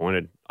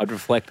disappointed. I'd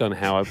reflect on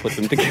how I put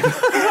them together.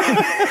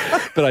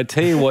 But I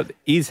tell you what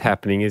is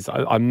happening is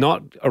I'm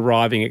not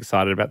arriving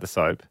excited about the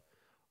soap.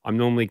 I'm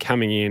normally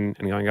coming in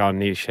and going, I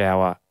need a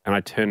shower. And I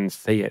turn and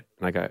see it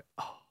and I go,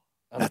 oh,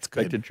 that's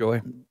good.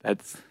 Joy.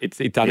 It's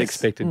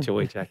unexpected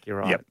joy, Jack. You're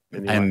right.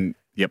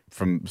 Yep.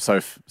 From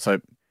soap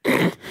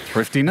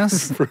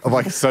thriftiness,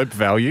 like soap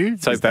value.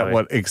 Is that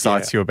what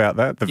excites you about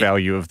that? The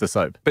value of the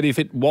soap. But if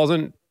it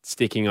wasn't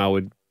sticking, I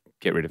would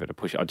get rid of it.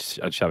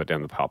 I'd shove it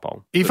down the pipe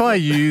hole. If I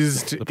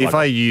used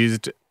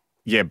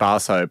bar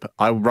soap,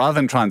 rather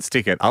than try and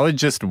stick it, I would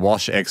just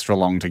wash extra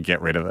long to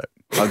get rid of it.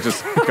 I'd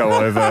just go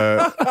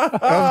over.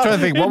 I'm trying to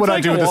think, what would I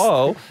do with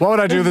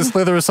this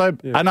slither of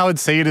soap? Yeah. And I would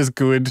see it as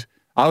good.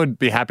 I would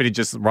be happy to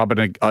just rub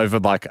it over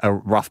like a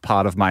rough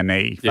part of my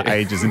knee for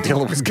ages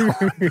until it was gone.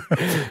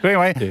 But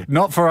anyway,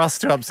 not for us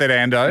to upset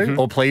Ando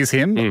or please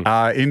him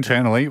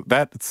internally.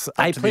 That's up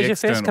to the Pleasure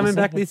Fest coming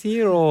back this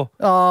year or?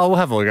 Oh, we'll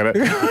have a look at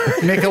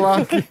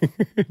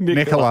it.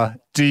 Nicola,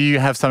 do you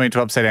have something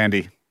to upset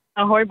Andy?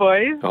 Ahoy,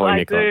 boys. Ahoy,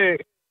 Nicola. I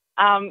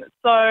do.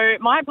 So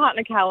my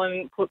partner,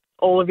 Callan, puts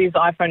all of his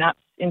iPhone apps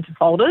into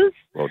folders.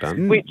 Well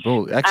done.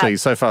 Actually,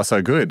 so far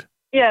so good.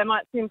 Yeah, it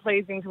might seem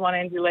pleasing to one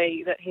Andy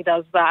Lee that he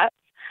does that.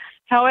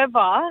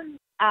 However,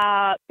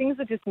 things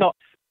are just not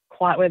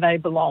quite where they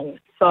belong.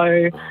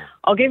 So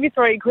I'll give you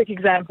 3 quick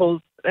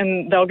examples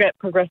and they'll get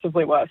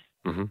progressively worse.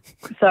 Mm-hmm.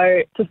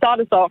 So to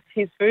start us off,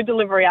 his food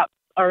delivery apps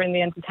are in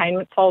the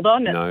entertainment folder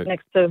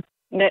next to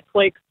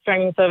Netflix,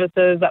 streaming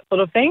services, that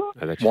sort of thing.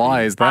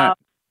 Why is that?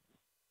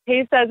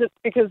 He says it's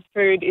because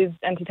food is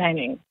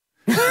entertaining.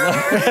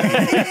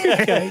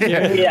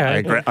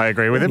 I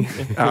agree with him.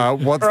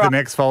 What's the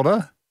next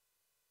folder?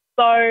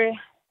 So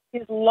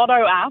his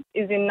Lotto app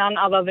is in none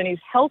other than his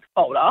health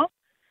folder.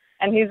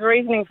 And his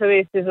reasoning for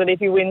this is that if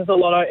he wins the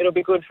Lotto, it'll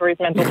be good for his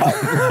mental health.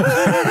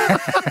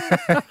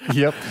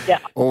 Yep. Yeah.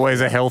 Always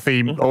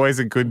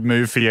a good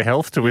move for your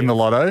health to win the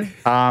Lotto.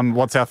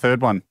 What's our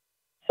third one?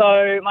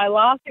 So my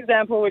last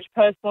example, which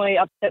personally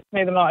upsets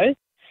me the most,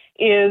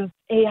 is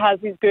he has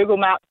his Google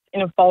Maps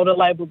in a folder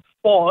labelled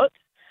sport.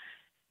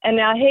 And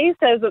now he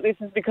says that this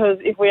is because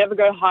if we ever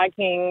go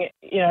hiking,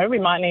 we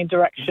might need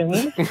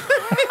directions.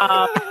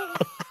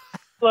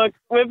 Look,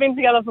 we've been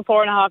together for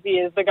 4.5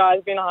 years. The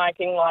guy's been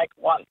hiking like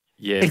once.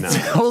 Yeah,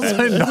 it's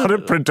also not a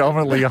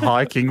predominantly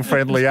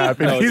hiking-friendly app.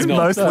 It is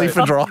mostly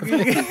for driving.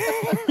 He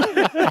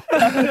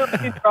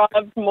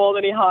drives more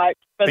than he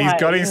hikes. But he's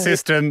got his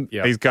system.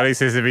 Yep. He's got his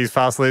system. He's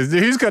fast.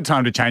 Who's got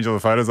time to change all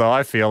the photos? Oh,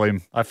 I feel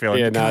him.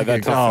 Yeah, no,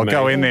 that's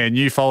go in there.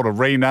 New folder.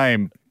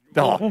 Rename.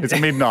 Oh, it's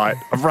midnight.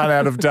 I've run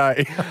out of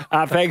day.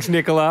 Thanks,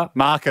 Nicola.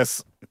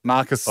 Marcus,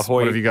 ahoy,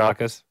 what have you got?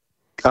 Marcus.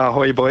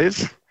 Ahoy,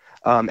 boys.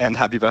 And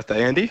happy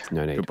birthday, Andy.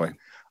 No need. Good boy.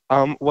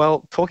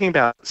 Well, talking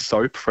about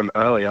soap from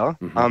earlier,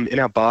 in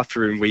our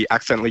bathroom, we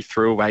accidentally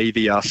threw away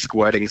the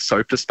squirting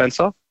soap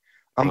dispenser.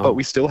 But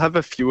we still have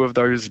a few of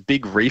those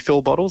big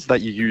refill bottles that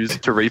you use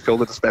to refill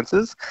the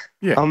dispensers.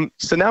 Yeah.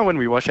 So now when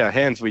we wash our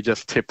hands, we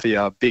just tip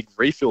the big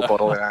refill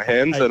bottle in our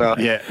hands and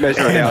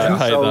measure it out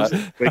ourselves.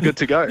 We're good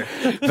to go.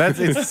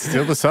 It's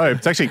still the soap.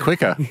 It's actually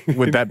quicker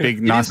with that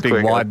big, nice,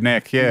 big, wide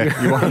neck.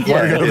 Yeah. You won't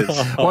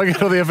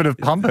get all the effort of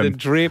pumping. The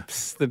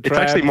drips, the It's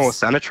actually more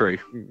sanitary.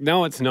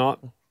 No, it's not.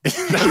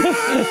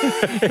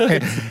 The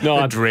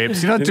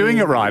drips. You're not doing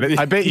it right.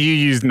 I bet you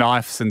use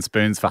knives and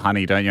spoons for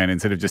honey, don't you? And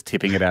instead of just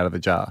tipping it out of the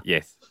jar.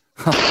 Yes.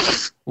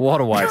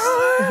 What a waste.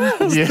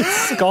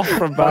 Scoff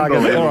from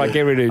Bargain. All right,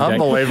 get rid of it, Jack.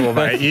 Unbelievable,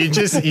 mate. You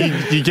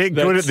get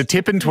good at the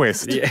tip and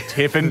twist. Yeah.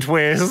 Tip and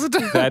twist.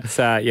 That's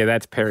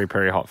very,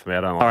 very hot for me.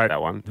 I don't like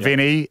that one.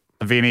 Yeah.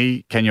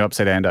 Vinny, can you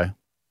upset Ando?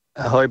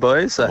 Ahoy,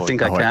 boys. I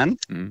think I can.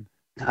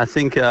 I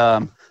think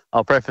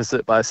I'll preface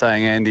it by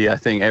saying, Andy, I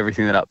think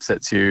everything that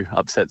upsets you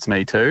upsets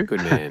me too.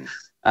 Good man.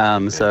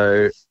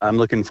 So I'm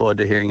looking forward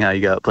to hearing how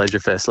you go at Pleasure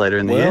Fest later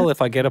in the year. Well,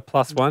 if I get a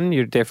 +1,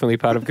 you're definitely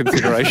part of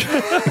consideration.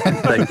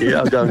 Thank you.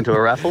 I'll go into a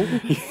raffle.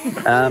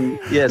 So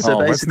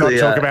basically... Let's not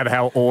talk about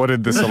how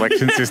ordered the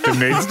selection system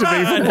needs to be.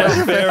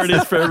 How fair it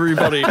is for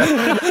everybody.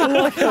 I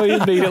like how you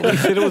immediately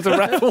said it was a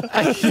raffle.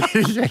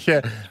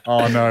 Yeah.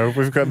 Oh, no.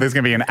 There's going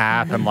to be an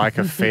app and like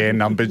a fair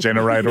number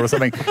generator or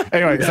something.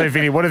 Anyway, so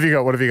Vinny, what have you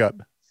got?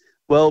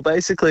 Well,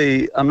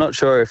 basically, I'm not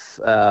sure if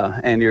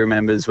Andy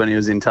remembers when he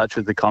was in touch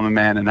with the common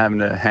man and having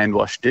to hand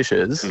wash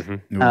dishes.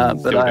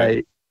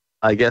 But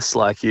I guess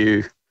like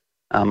you,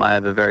 I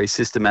have a very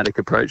systematic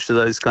approach to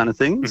those kind of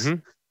things. Mm-hmm.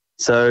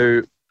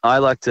 So I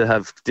like to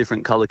have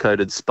different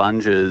color-coded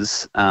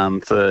sponges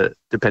for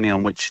depending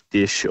on which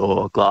dish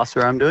or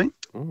glassware I'm doing.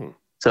 Mm.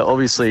 So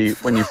obviously,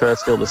 when you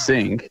first fill the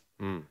sink,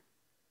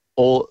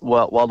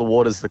 while the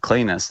water's the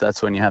cleanest,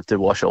 that's when you have to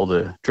wash all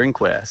the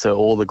drinkware. So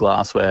all the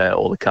glassware,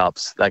 all the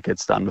cups, that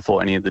gets done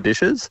before any of the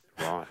dishes,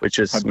 which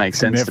just makes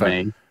sense to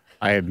me.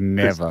 I had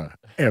never,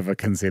 ever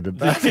considered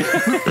that.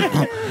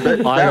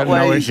 But I have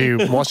no way- issue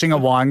washing a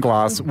wine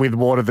glass with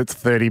water that's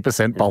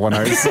 30%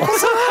 bolognese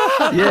sauce.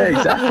 Yeah,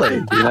 exactly.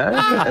 You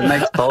know, it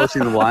makes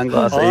polishing the wine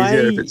glass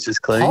easier if it's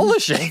just clean.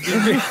 Polishing.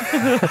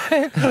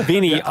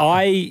 Vinny,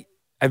 I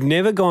have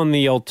never gone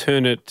the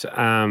alternate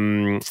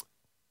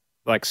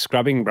like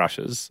scrubbing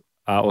brushes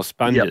or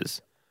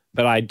sponges,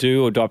 but I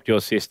do adopt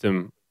your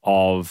system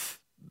of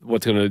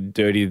what's going to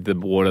dirty the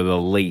water the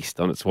least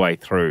on its way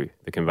through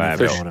the conveyor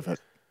belt.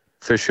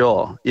 For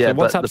sure. Yeah, So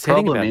what's but the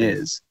upsetting problem about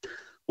this?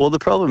 the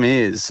problem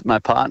is my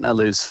partner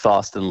lives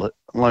fast and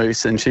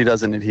loose and she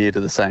doesn't adhere to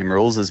the same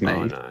rules as me.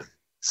 Oh, no.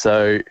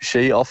 So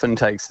she often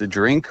takes the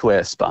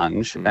drinkware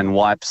sponge and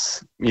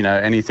wipes,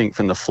 anything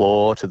from the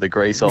floor to the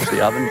grease off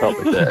the oven top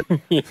with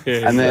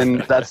it. And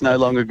then that's no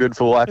longer good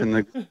for wiping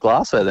the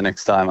glassware the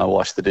next time I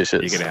wash the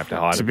dishes. You're going to have to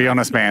hide To them. be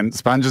honest, man,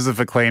 sponges are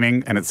for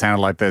cleaning, and it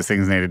sounded like those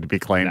things needed to be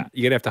clean.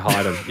 You're going to have to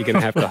hide them. You're going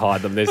to have to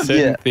hide them. There's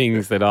certain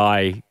things that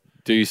I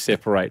do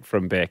separate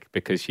from Beck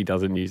because she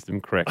doesn't use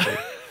them correctly.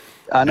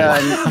 I know.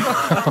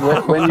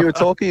 And when you were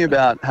talking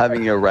about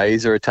having a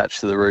razor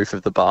attached to the roof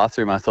of the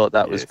bathroom, I thought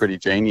that was pretty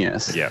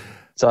genius. Yeah.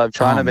 So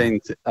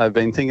I've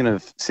been thinking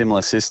of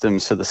similar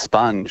systems for the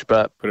sponge,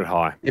 but Put it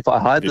high. if I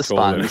hide the It's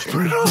all there.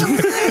 sponge,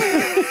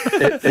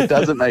 it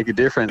doesn't make a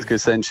difference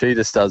because then she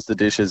just does the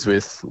dishes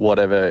with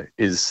whatever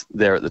is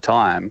there at the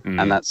time,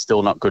 and that's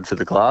still not good for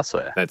the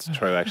glassware. That's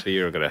true. Actually,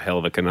 you've got a hell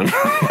of a conundrum.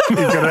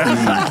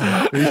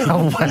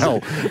 Oh, well,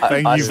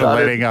 thank you for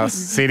letting us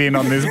sit in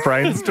on this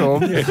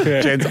brainstorm.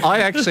 Gents,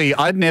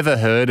 I'd never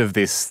heard of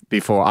this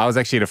before. I was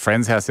actually at a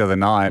friend's house the other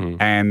night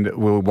and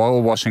we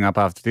were washing up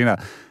after dinner,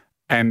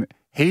 and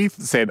he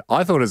said,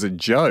 I thought as a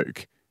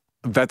joke,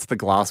 that's the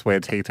glassware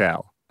tea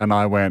towel. And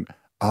I went,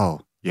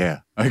 oh, yeah,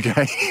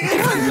 okay.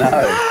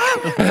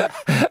 No.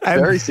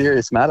 Very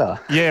serious matter.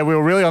 Yeah, we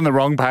were really on the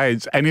wrong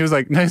page. And he was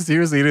like, no,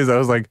 seriously, it is. I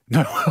was like,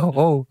 no,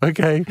 oh,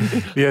 okay.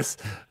 Yes,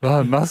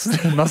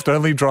 must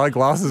only dry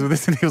glasses with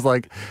this. And he was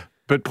like,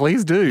 but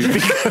please do.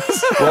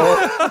 Because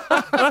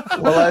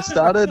Well, I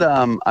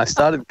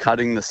started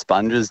cutting the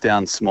sponges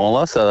down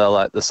smaller, so they're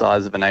like the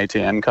size of an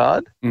ATM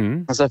card.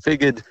 Because I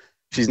figured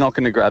she's not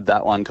going to grab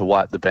that one to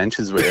wipe the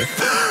benches with.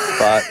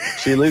 But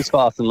she lives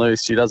fast and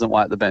loose. She doesn't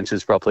wipe the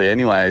benches properly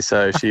anyway,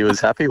 so she was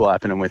happy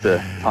wiping them with a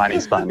tiny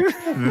sponge.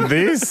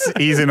 this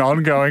is an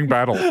ongoing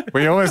battle.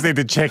 We always need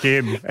to check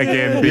in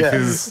again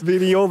because...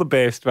 Vinny, you're the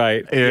best,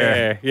 mate.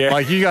 Yeah.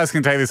 Like, you guys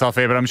can take this off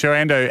air, but I'm sure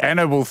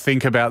Ando will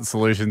think about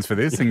solutions for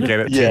this and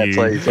get it to you. Yeah,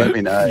 please, let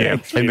me know. Yeah,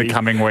 in the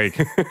coming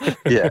week.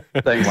 Yeah,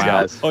 thanks,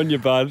 guys. On your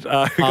bud. We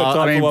got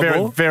time for one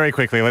more? very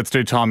quickly, let's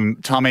do Tom.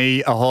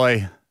 Tommy,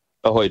 ahoy.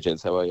 Ahoy,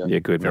 gents. How are you? Yeah,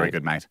 good, Very mate.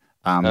 good, mate.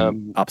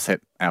 Upset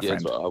our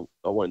friend. So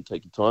I won't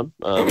take your time.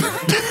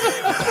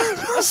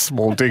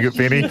 Small dig at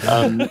Vinny.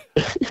 I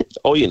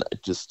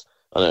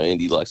know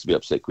Andy likes to be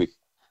upset quick.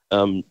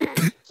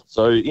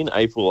 So in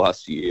April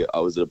last year, I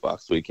was at a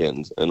Bucks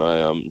weekend and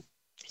I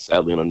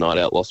sadly on a night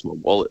out lost my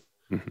wallet.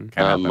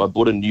 I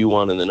bought a new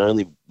one and then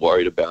only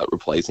worried about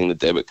replacing the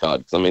debit card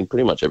because, I mean,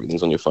 pretty much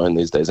everything's on your phone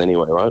these days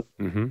anyway, right?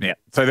 Yeah.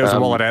 So there's a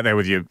wallet out there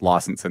with your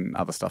license and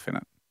other stuff in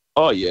it.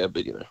 Oh, yeah,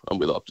 but, I'm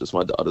with Optus.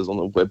 My data's on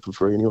the web for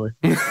free anyway.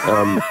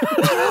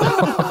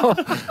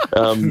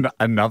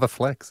 Another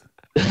flex.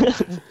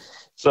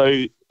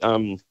 So,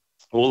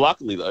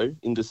 luckily, though,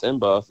 in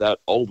December, that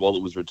old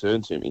wallet was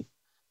returned to me.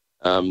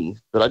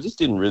 But I just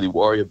didn't really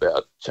worry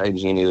about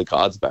changing any of the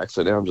cards back.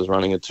 So now I'm just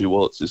running a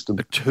two-wallet system.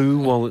 A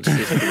two-wallet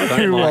system. I don't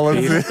Two-wallet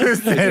like this.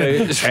 system.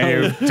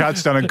 And you've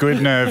touched on a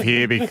good nerve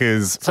here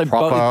because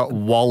proper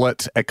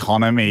wallet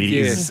economy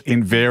is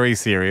very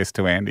serious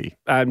to Andy.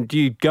 Do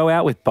you go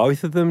out with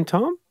both of them,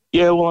 Tom?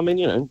 Yeah, well, I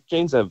mean,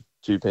 jeans have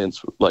two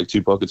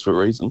two pockets for a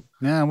reason.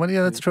 Yeah,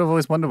 that's true. I've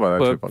always wondered why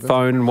they're two pockets.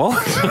 Phone and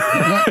wallet.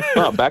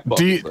 Back pockets.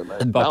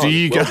 Do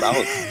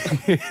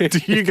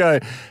you go,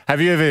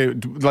 have you ever,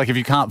 like, if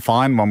you can't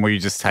find one, will you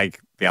just take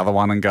the other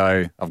one and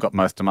go, I've got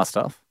most of my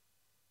stuff?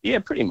 Yeah,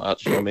 pretty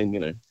much. I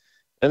mean,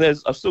 And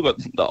I've still got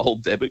the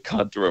old debit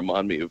card to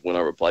remind me of when I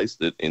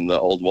replaced it in the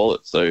old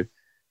wallet. So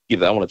give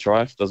that one a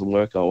try. If it doesn't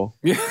work, oh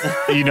well.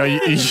 you know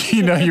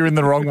you're in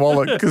the wrong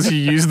wallet because you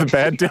use the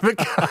bad debit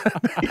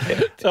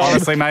card.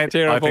 Honestly, mate,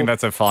 terrible. I think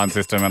that's a fine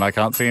system and I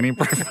can't see any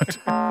improvement.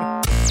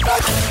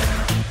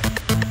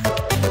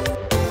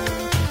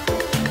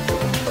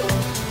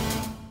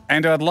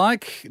 And I'd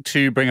like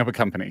to bring up a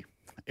company,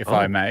 if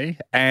I may.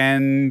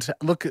 And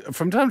look,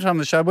 from time to time on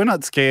the show, we're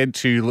not scared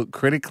to look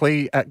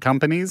critically at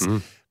companies,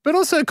 but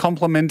also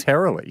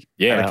complimentarily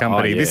at a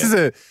company. This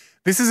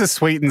is a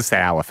sweet and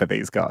sour for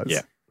these guys.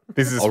 Yeah.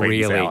 This is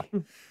sweet and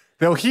sour.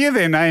 They'll hear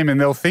their name and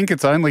they'll think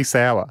it's only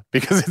sour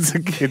because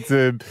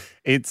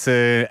it's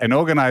an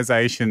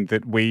organisation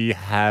that we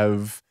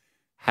have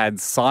had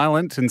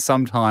silent and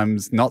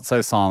sometimes not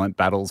so silent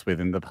battles with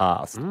in the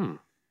past.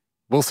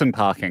 Wilson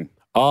Parking.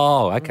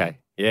 Oh, okay.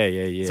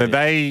 Yeah. So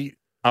they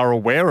are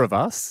aware of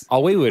us.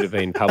 Oh, we would have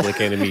been public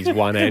enemies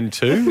 1 and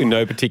 2 in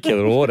no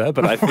particular order,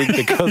 but I think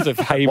because of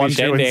Hamish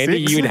and Andy,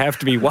 you'd have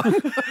to be 1.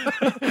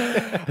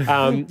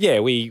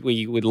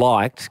 We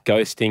liked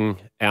ghosting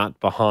out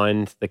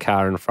behind the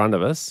car in front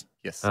of us.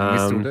 Yes, and we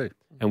still do.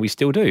 And we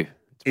still do.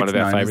 It's one of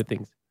our favourite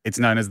things. It's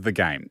known as the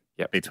game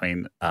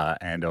between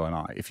Ando and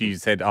I. If you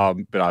said,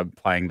 but I'm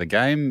playing the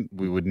game,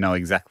 we would know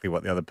exactly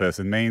what the other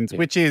person means,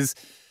 which is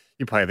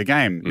you play the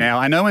game. Now,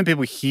 I know when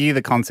people hear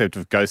the concept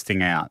of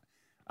ghosting out,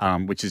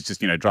 which is just,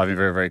 driving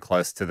very, very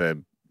close to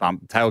the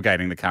bump,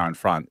 tailgating the car in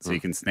front so you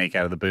can sneak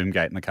out of the boom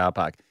gate in the car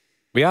park.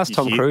 We asked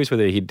Tom Cruise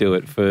whether he'd do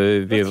it for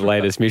the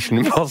latest Mission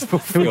Impossible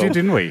film. We did,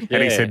 didn't we? Yeah.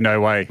 And he said, no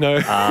way. No.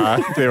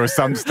 There are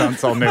some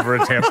stunts I'll never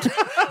attempt.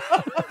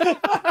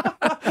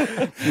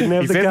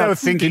 He said they were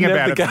thinking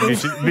about it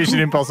for Mission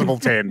Impossible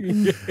 10.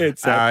 Yeah,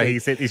 exactly. He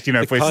said,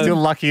 if we're still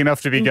lucky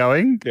enough to be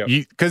going,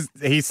 because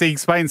he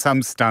explained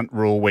some stunt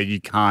rule where you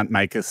can't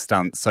make a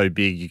stunt so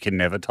big you can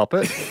never top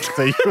it.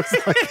 So he was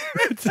like,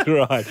 that's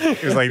right.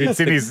 He was like, it's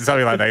in his,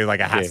 something like that. He was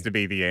like, it has to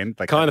be the end.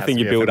 Like, kind of thing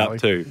you build up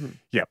to.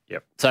 Yep.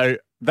 So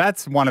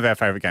that's one of our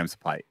favourite games to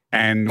play.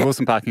 And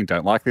Wilson Parking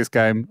don't like this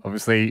game.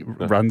 Obviously,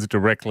 runs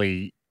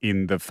directly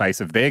in the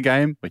face of their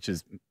game, which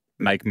is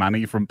make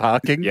money from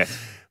parking. Yes.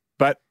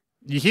 But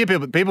you hear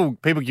people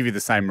give you the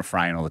same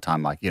refrain all the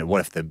time, like, what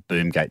if the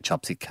boom gate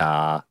chops your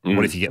car?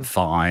 What if you get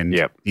fined?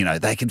 Yep.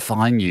 They can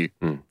fine you.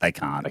 They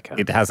can't.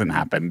 It hasn't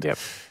happened. Yep.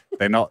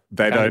 They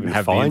don't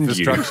have the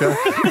infrastructure.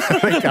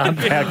 They can't.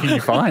 How can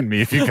you find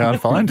me if you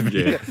can't find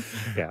me?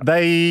 Yeah.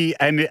 They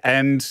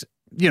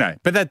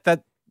but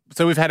that.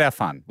 So we've had our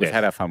fun. We've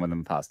had our fun with them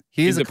in the past.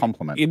 Here's a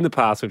compliment. In the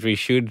past, which we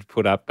should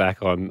put up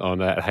back on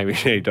at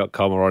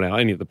hamishandy.com or on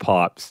any of the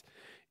pipes.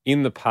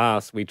 In the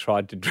past, we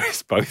tried to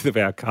dress both of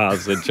our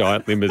cars as a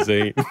giant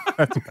limousine.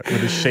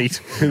 With a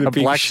sheet, a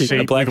black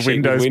sheet with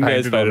windows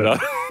painted on it.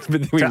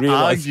 But then we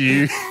realised...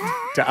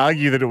 To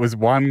argue that it was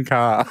one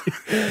car.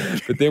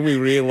 But then we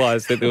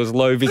realised that there was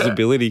low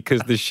visibility because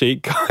the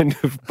sheet kind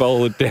of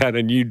bowled down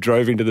and you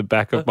drove into the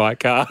back of my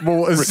car.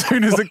 Well, as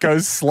soon as it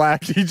goes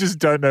slack, you just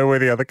don't know where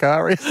the other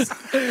car is.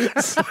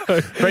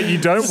 But you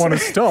don't want to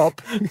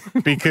stop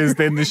because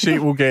then the sheet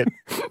will get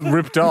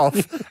ripped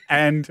off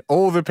and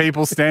all the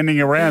people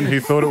standing around who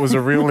thought it was a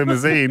real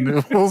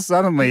limousine will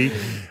suddenly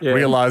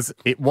realise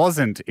it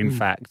wasn't, in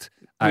fact,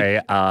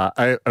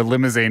 a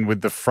limousine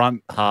with the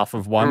front half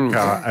of one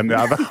car and the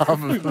other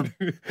half of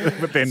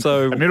but then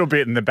a middle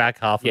bit and the back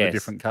half of a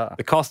different car.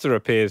 The cost of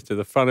repairs to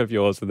the front of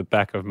yours and the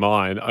back of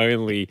mine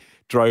only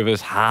drove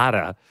us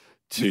harder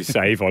to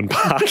save on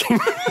parking.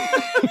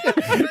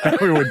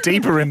 We were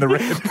deeper in the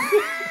red.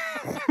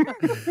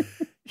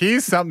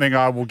 Here's something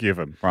I will give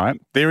them,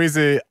 right? There is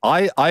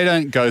I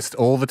don't ghost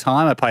all the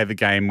time. I play the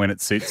game when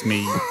it suits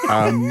me,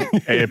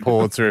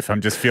 airports, or if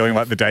I'm just feeling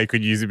like the day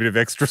could use a bit of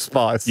extra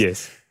spice.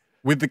 Yes.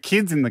 With the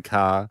kids in the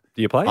car,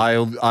 do you play?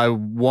 I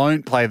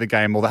won't play the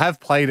game. Although I have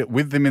played it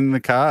with them in the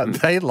car.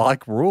 They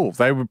like rules.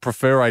 They would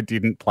prefer I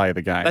didn't play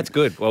the game. That's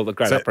good. Well, the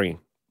great upbringing.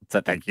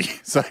 So thank you.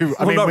 So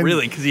not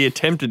really, because he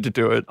attempted to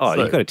do it. Oh,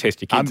 you've got to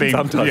test your kids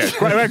sometimes.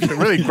 Yeah,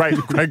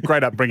 really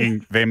great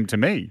upbringing them to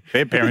me.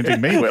 They're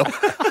parenting me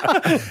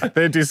well.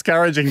 They're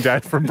discouraging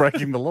Dad from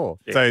breaking the law.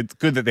 Yeah. So it's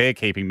good that they're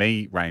keeping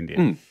me reined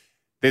in.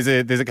 There's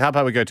a car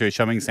park we go to, a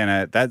shopping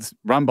centre that's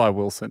run by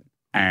Wilson,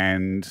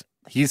 and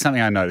here's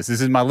something I noticed. This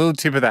is my little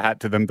tip of the hat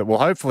to them that will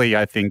hopefully,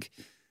 I think,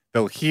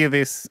 they'll hear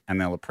this and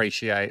they'll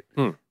appreciate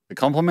the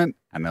compliment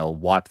and they'll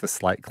wipe the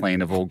slate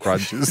clean of all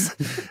grudges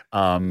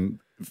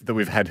that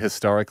we've had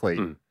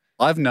historically.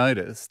 I've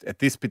noticed at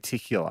this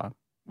particular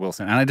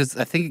Wilson, and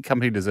I think a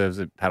company deserves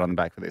a pat on the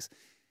back for this.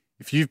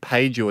 If you've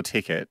paid your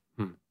ticket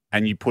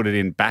and you put it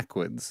in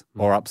backwards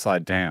or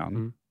upside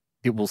down,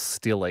 it will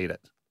still eat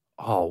it.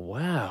 Oh,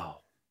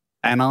 wow.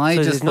 And I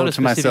just thought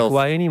to myself,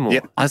 way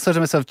anymore. I thought to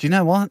myself, do you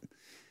know what?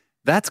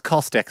 That's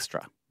cost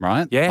extra,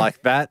 right? Yeah.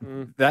 Like that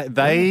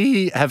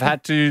they have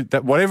had to,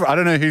 that whatever, I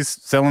don't know who's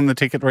selling the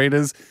ticket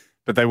readers,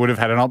 but they would have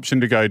had an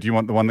option to go, do you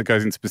want the one that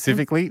goes in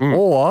specifically?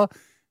 Or a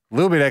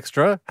little bit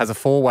extra, has a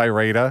 4-way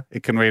reader.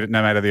 It can read it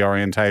no matter the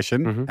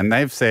orientation. And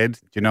they've said,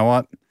 do you know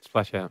what?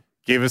 Splash out.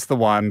 Give us the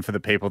one for the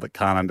people that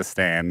can't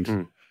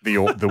understand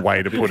the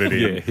way to put it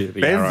in.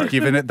 They've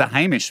given it the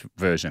Hamish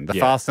version, the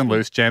fast and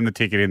loose, jam the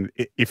ticket in.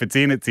 If it's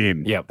in, it's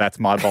in. Yep. That's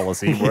my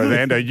policy. Whereas,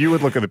 Ando, you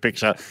would look at the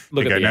picture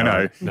and go,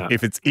 no.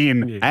 If it's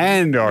in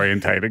and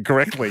orientated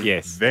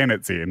correctly, then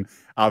it's in.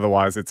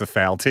 Otherwise, it's a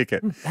foul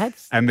ticket.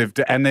 And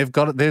they've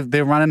got it.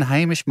 They're running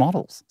Hamish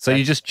models. So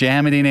you just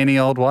jam it in any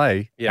old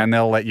way and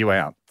they'll let you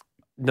out.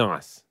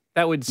 Nice.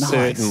 That would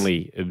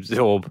certainly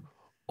absorb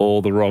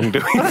all the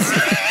wrongdoings.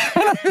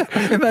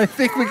 And I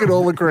think we could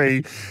all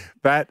agree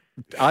that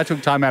I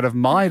took time out of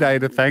my day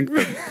to thank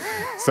them.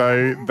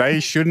 So they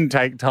shouldn't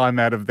take time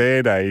out of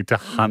their day to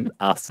hunt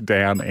us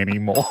down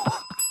anymore.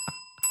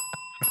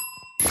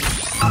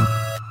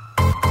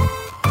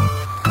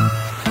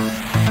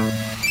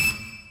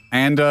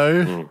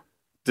 Ando,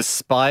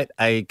 despite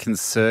a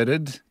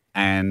concerted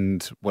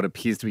and what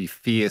appears to be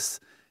fierce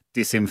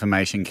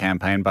disinformation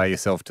campaign by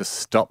yourself to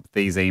stop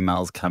these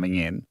emails coming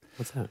in.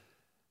 What's that?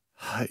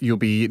 You'll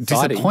be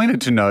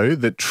disappointed to know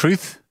that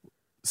truth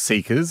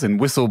seekers and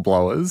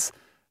whistleblowers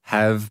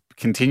have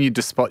continued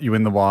to spot you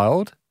in the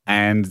wild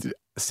and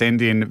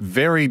send in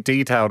very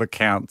detailed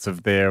accounts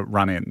of their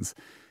run-ins.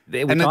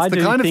 And it's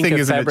the kind of thing,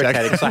 isn't it,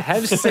 Jack? Because I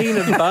have seen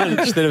a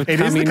bunch that have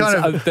come in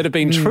that have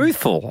been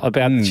truthful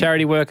about the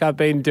charity work I've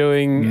been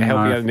doing,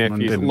 helping out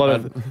nephews. A lot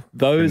of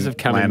those have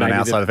come in on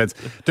our side of the fence.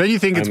 Don't you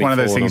think it's one of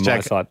those things,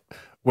 Jack,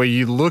 where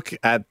you look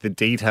at the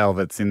detail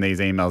that's in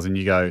these emails and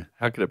you go,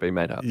 how could it be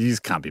made up? You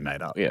just can't be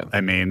made up. Yeah. I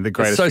mean, the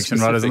greatest fiction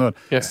writers in the world.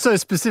 It's so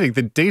specific.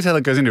 The detail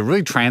that goes into it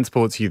really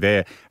transports you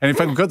there. And in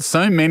fact, we've got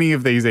so many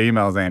of these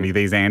emails, Andy,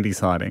 these Andy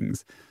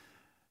sightings,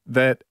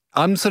 that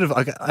I'm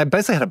I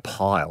basically had a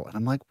pile and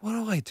I'm like, what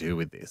do I do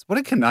with this? What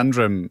a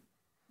conundrum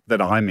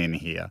that I'm in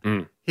here.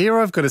 Here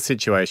I've got a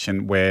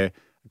situation where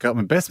I've got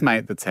my best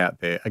mate that's out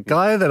there, a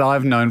guy that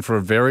I've known for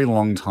a very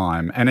long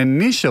time. And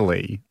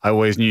initially, I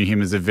always knew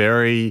him as a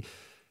very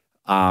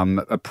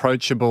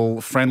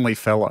approachable, friendly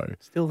fellow.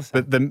 Still the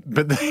same.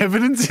 But the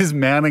evidence is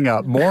mounting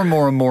up more and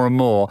more and more and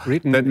more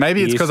that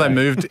maybe it's because I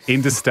moved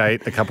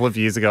interstate a couple of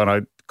years ago and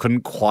I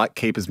couldn't quite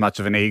keep as much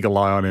of an eagle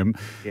eye on him.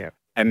 Yeah.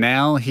 And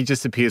now he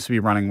just appears to be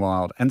running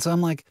wild. And so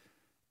I'm like,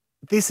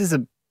 this is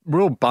a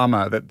real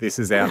bummer that this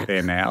is out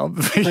there now.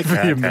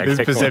 There's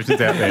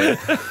perceptions out there.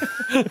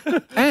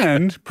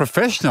 And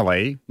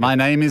professionally, my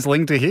name is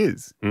linked to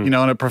his. You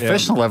know, on a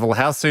professional level,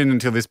 how soon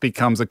until this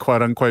becomes a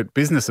quote-unquote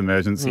business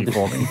emergency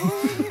for me?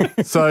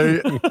 So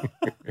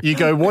you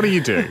go, what do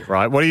you do,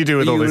 right? What do you do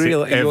with all this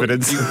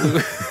evidence?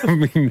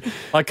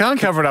 I can't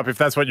cover it up if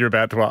that's what you're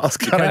about to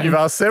ask. You've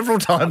asked several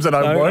times and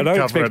I won't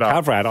cover it up.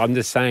 Cover it. I'm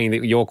just saying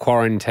that you're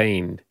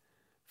quarantined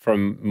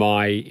from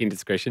my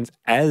indiscretions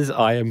as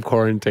I am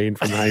quarantined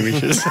from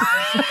Hamish's.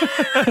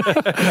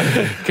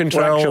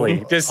 Contractually.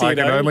 Well, just so I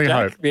can only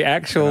hope. The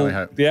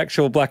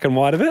actual black and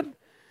white of it.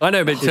 I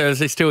know, but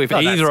still, if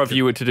either of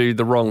you were to do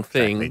the wrong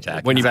thing,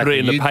 when you put it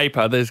in the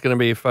paper, there's going to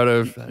be a photo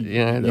of from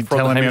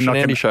the Hamish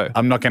Andy show.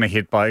 I'm not going to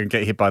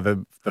get hit by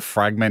the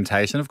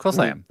fragmentation. Of course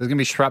I am. There's going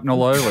to be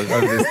shrapnel over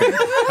this thing.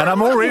 And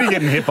I'm already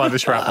getting hit by the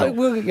shrapnel.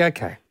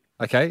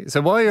 Okay, so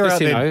while you're out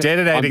there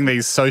detonating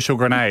these social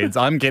grenades,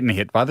 I'm getting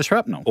hit by the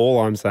shrapnel. All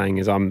I'm saying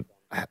is I'm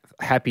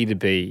happy to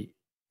be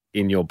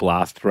in your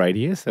blast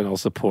radius and I'll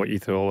support you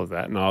through all of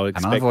that. And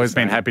I've always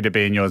been happy to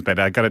be in yours, but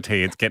I got to tell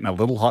you, it's getting a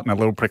little hot and a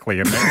little prickly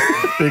in there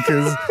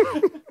because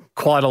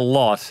quite a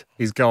lot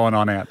is going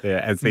on out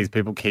there as these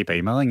people keep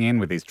emailing in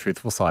with these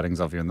truthful sightings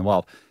of you in the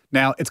wild.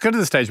 Now, it's got to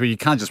the stage where you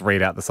can't just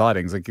read out the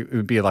sightings. Like, it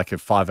would be like a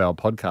 5-hour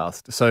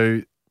podcast.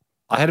 So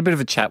I had a bit of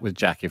a chat with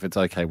Jack, if it's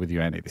okay with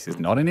you, Andy. This is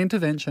not an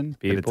intervention,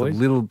 but it's a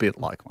little bit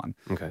like one.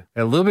 Okay.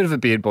 A little bit of a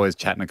Beard Boys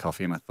chat and a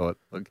coffee, and I thought,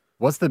 look,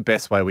 what's the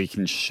best way we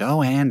can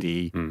show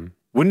Andy?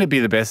 Wouldn't it be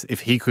the best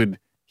if he could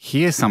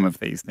hear some of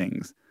these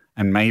things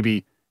and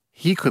maybe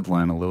he could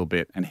learn a little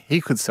bit and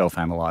he could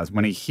self-analyze?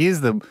 When he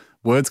hears the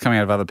words coming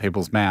out of other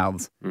people's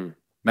mouths,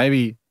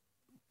 maybe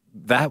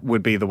that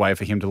would be the way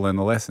for him to learn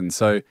the lesson.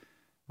 So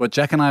what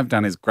Jack and I have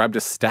done is grabbed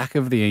a stack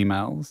of the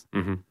emails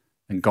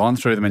and gone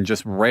through them and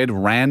just read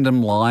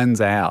random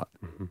lines out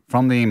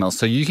from the emails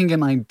so you can get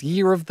an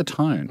idea of the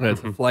tone.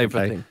 It's a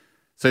flavour thing.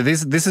 So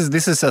this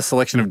is a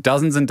selection of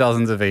dozens and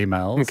dozens of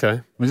emails.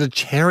 Okay. We're just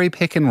cherry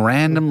picking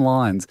random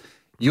lines.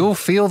 You'll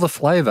feel the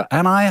flavour.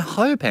 And I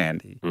hope,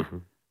 Andy,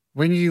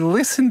 when you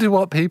listen to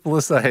what people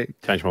are saying,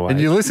 change my ways. And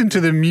you listen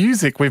to the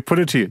music we've put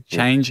it to you,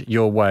 change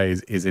your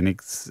ways is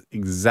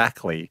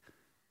exactly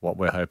what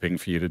we're hoping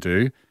for you to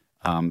do,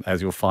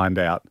 as you'll find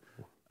out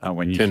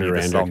when you hear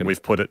the song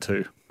we've put it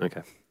to.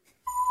 Okay.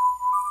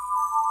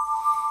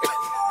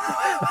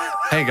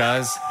 Hey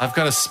guys, I've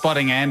got a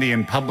spotting Andy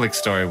in public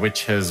story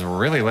which has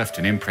really left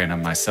an imprint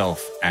on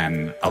myself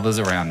and others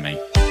around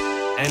me.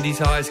 Andy's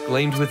eyes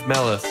gleamed with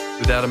malice.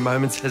 Without a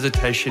moment's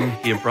hesitation,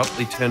 he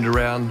abruptly turned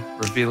around,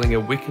 revealing a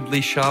wickedly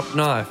sharp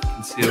knife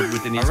concealed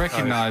within his coat. I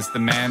recognised the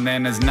man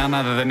then as none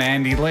other than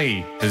Andy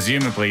Lee,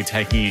 presumably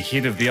taking a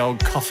hit of the old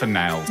coffin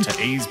nail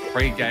to ease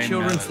pre-game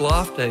Children's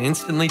laughter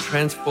instantly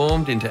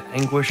transformed into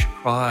anguished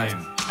cries.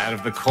 Out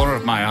of the corner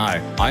of my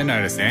eye, I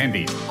noticed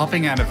Andy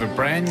hopping out of a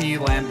brand new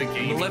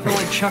Lamborghini. A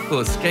malevolent chuckle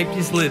escaped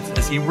his lips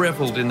as he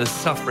revelled in the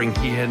suffering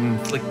he had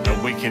inflicted.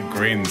 A wicked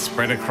grin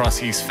spread across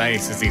his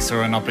face as he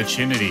saw an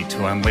opportunity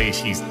to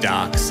unleash his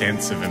dark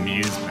sense of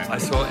amusement. I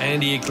saw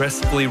Andy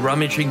aggressively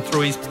rummaging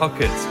through his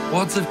pockets.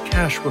 Wads of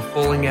cash were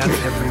falling out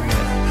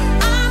everywhere.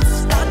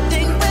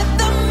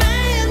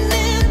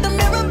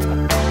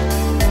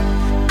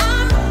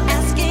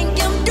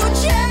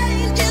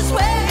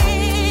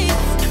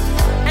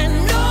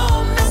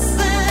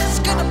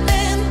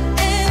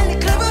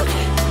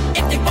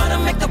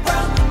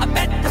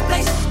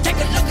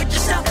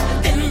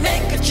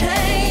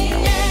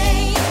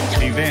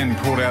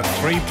 Pulled out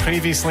 3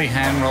 previously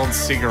hand-rolled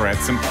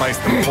cigarettes and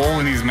placed them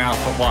all in his mouth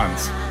at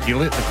once. He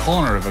lit the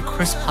corner of a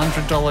crisp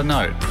 $100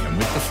 note, and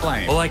with the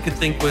flame... All I could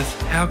think was,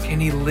 how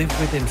can he live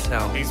with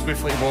himself? He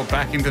swiftly walked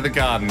back into the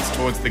gardens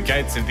towards the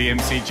gates of the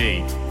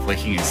MCG,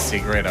 flicking his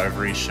cigarette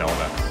over his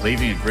shoulder,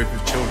 leaving a group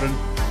of children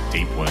with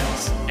deep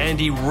wounds.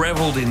 Andy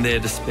revelled in their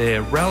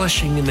despair,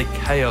 relishing in the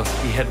chaos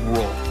he had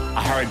wrought.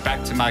 I hurried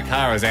back to my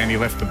car as Andy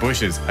left the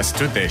bushes. I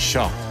stood there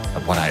shocked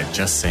at what I had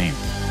just seen.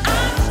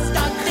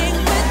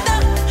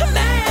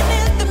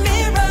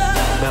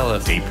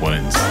 Deep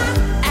wounds.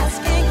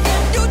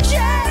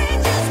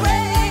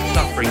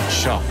 Suffering,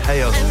 shock,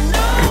 chaos,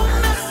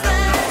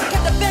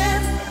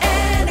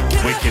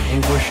 wicked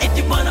anguish.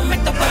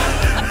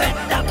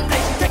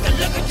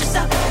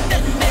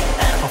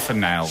 Coffin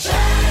nails.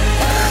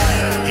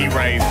 He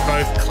raised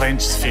both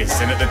clenched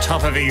fists and at the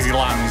top of his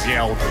lungs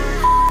yelled,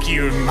 "F***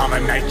 you, Mother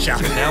Nature."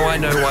 Now I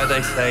know why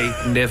they say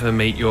never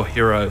meet your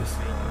heroes.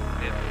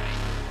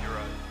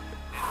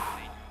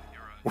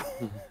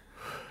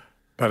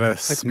 But a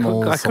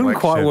small I couldn't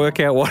quite work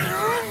out what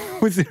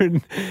was there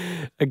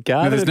a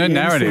garden. No, there's no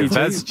narrative. MCG?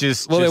 That's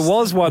just. There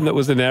was one that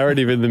was a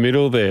narrative in the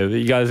middle there that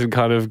you guys had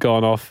kind of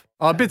gone off.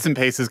 Oh, bits and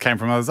pieces came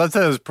from others. I'd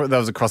say that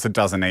was across a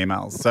dozen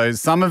emails. So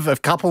a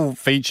couple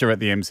feature at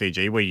the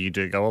MCG where you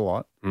do go a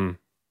lot.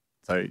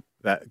 So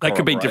that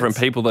could be different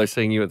people though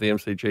seeing you at the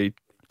MCG.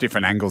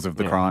 Different angles of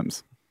the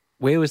crimes.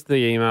 Where was the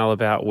email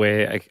about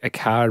where a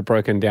car had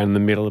broken down in the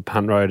middle of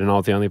Punt Road and I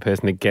was the only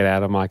person to get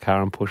out of my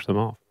car and push them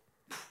off?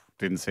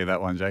 Didn't see that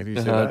one, Jake. Did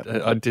you see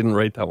that? I didn't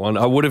read that one.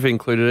 I would have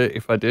included it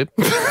if I did.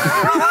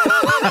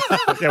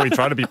 Yeah, we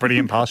try to be pretty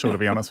impartial, to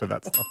be honest with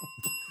that stuff.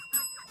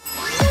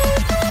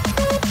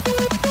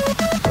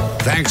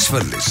 Thanks for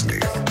listening.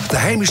 The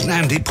Hamish and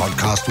Andy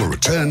podcast will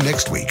return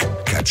next week.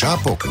 Catch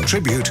up or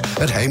contribute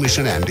at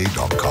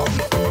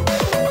hamishandandy.com.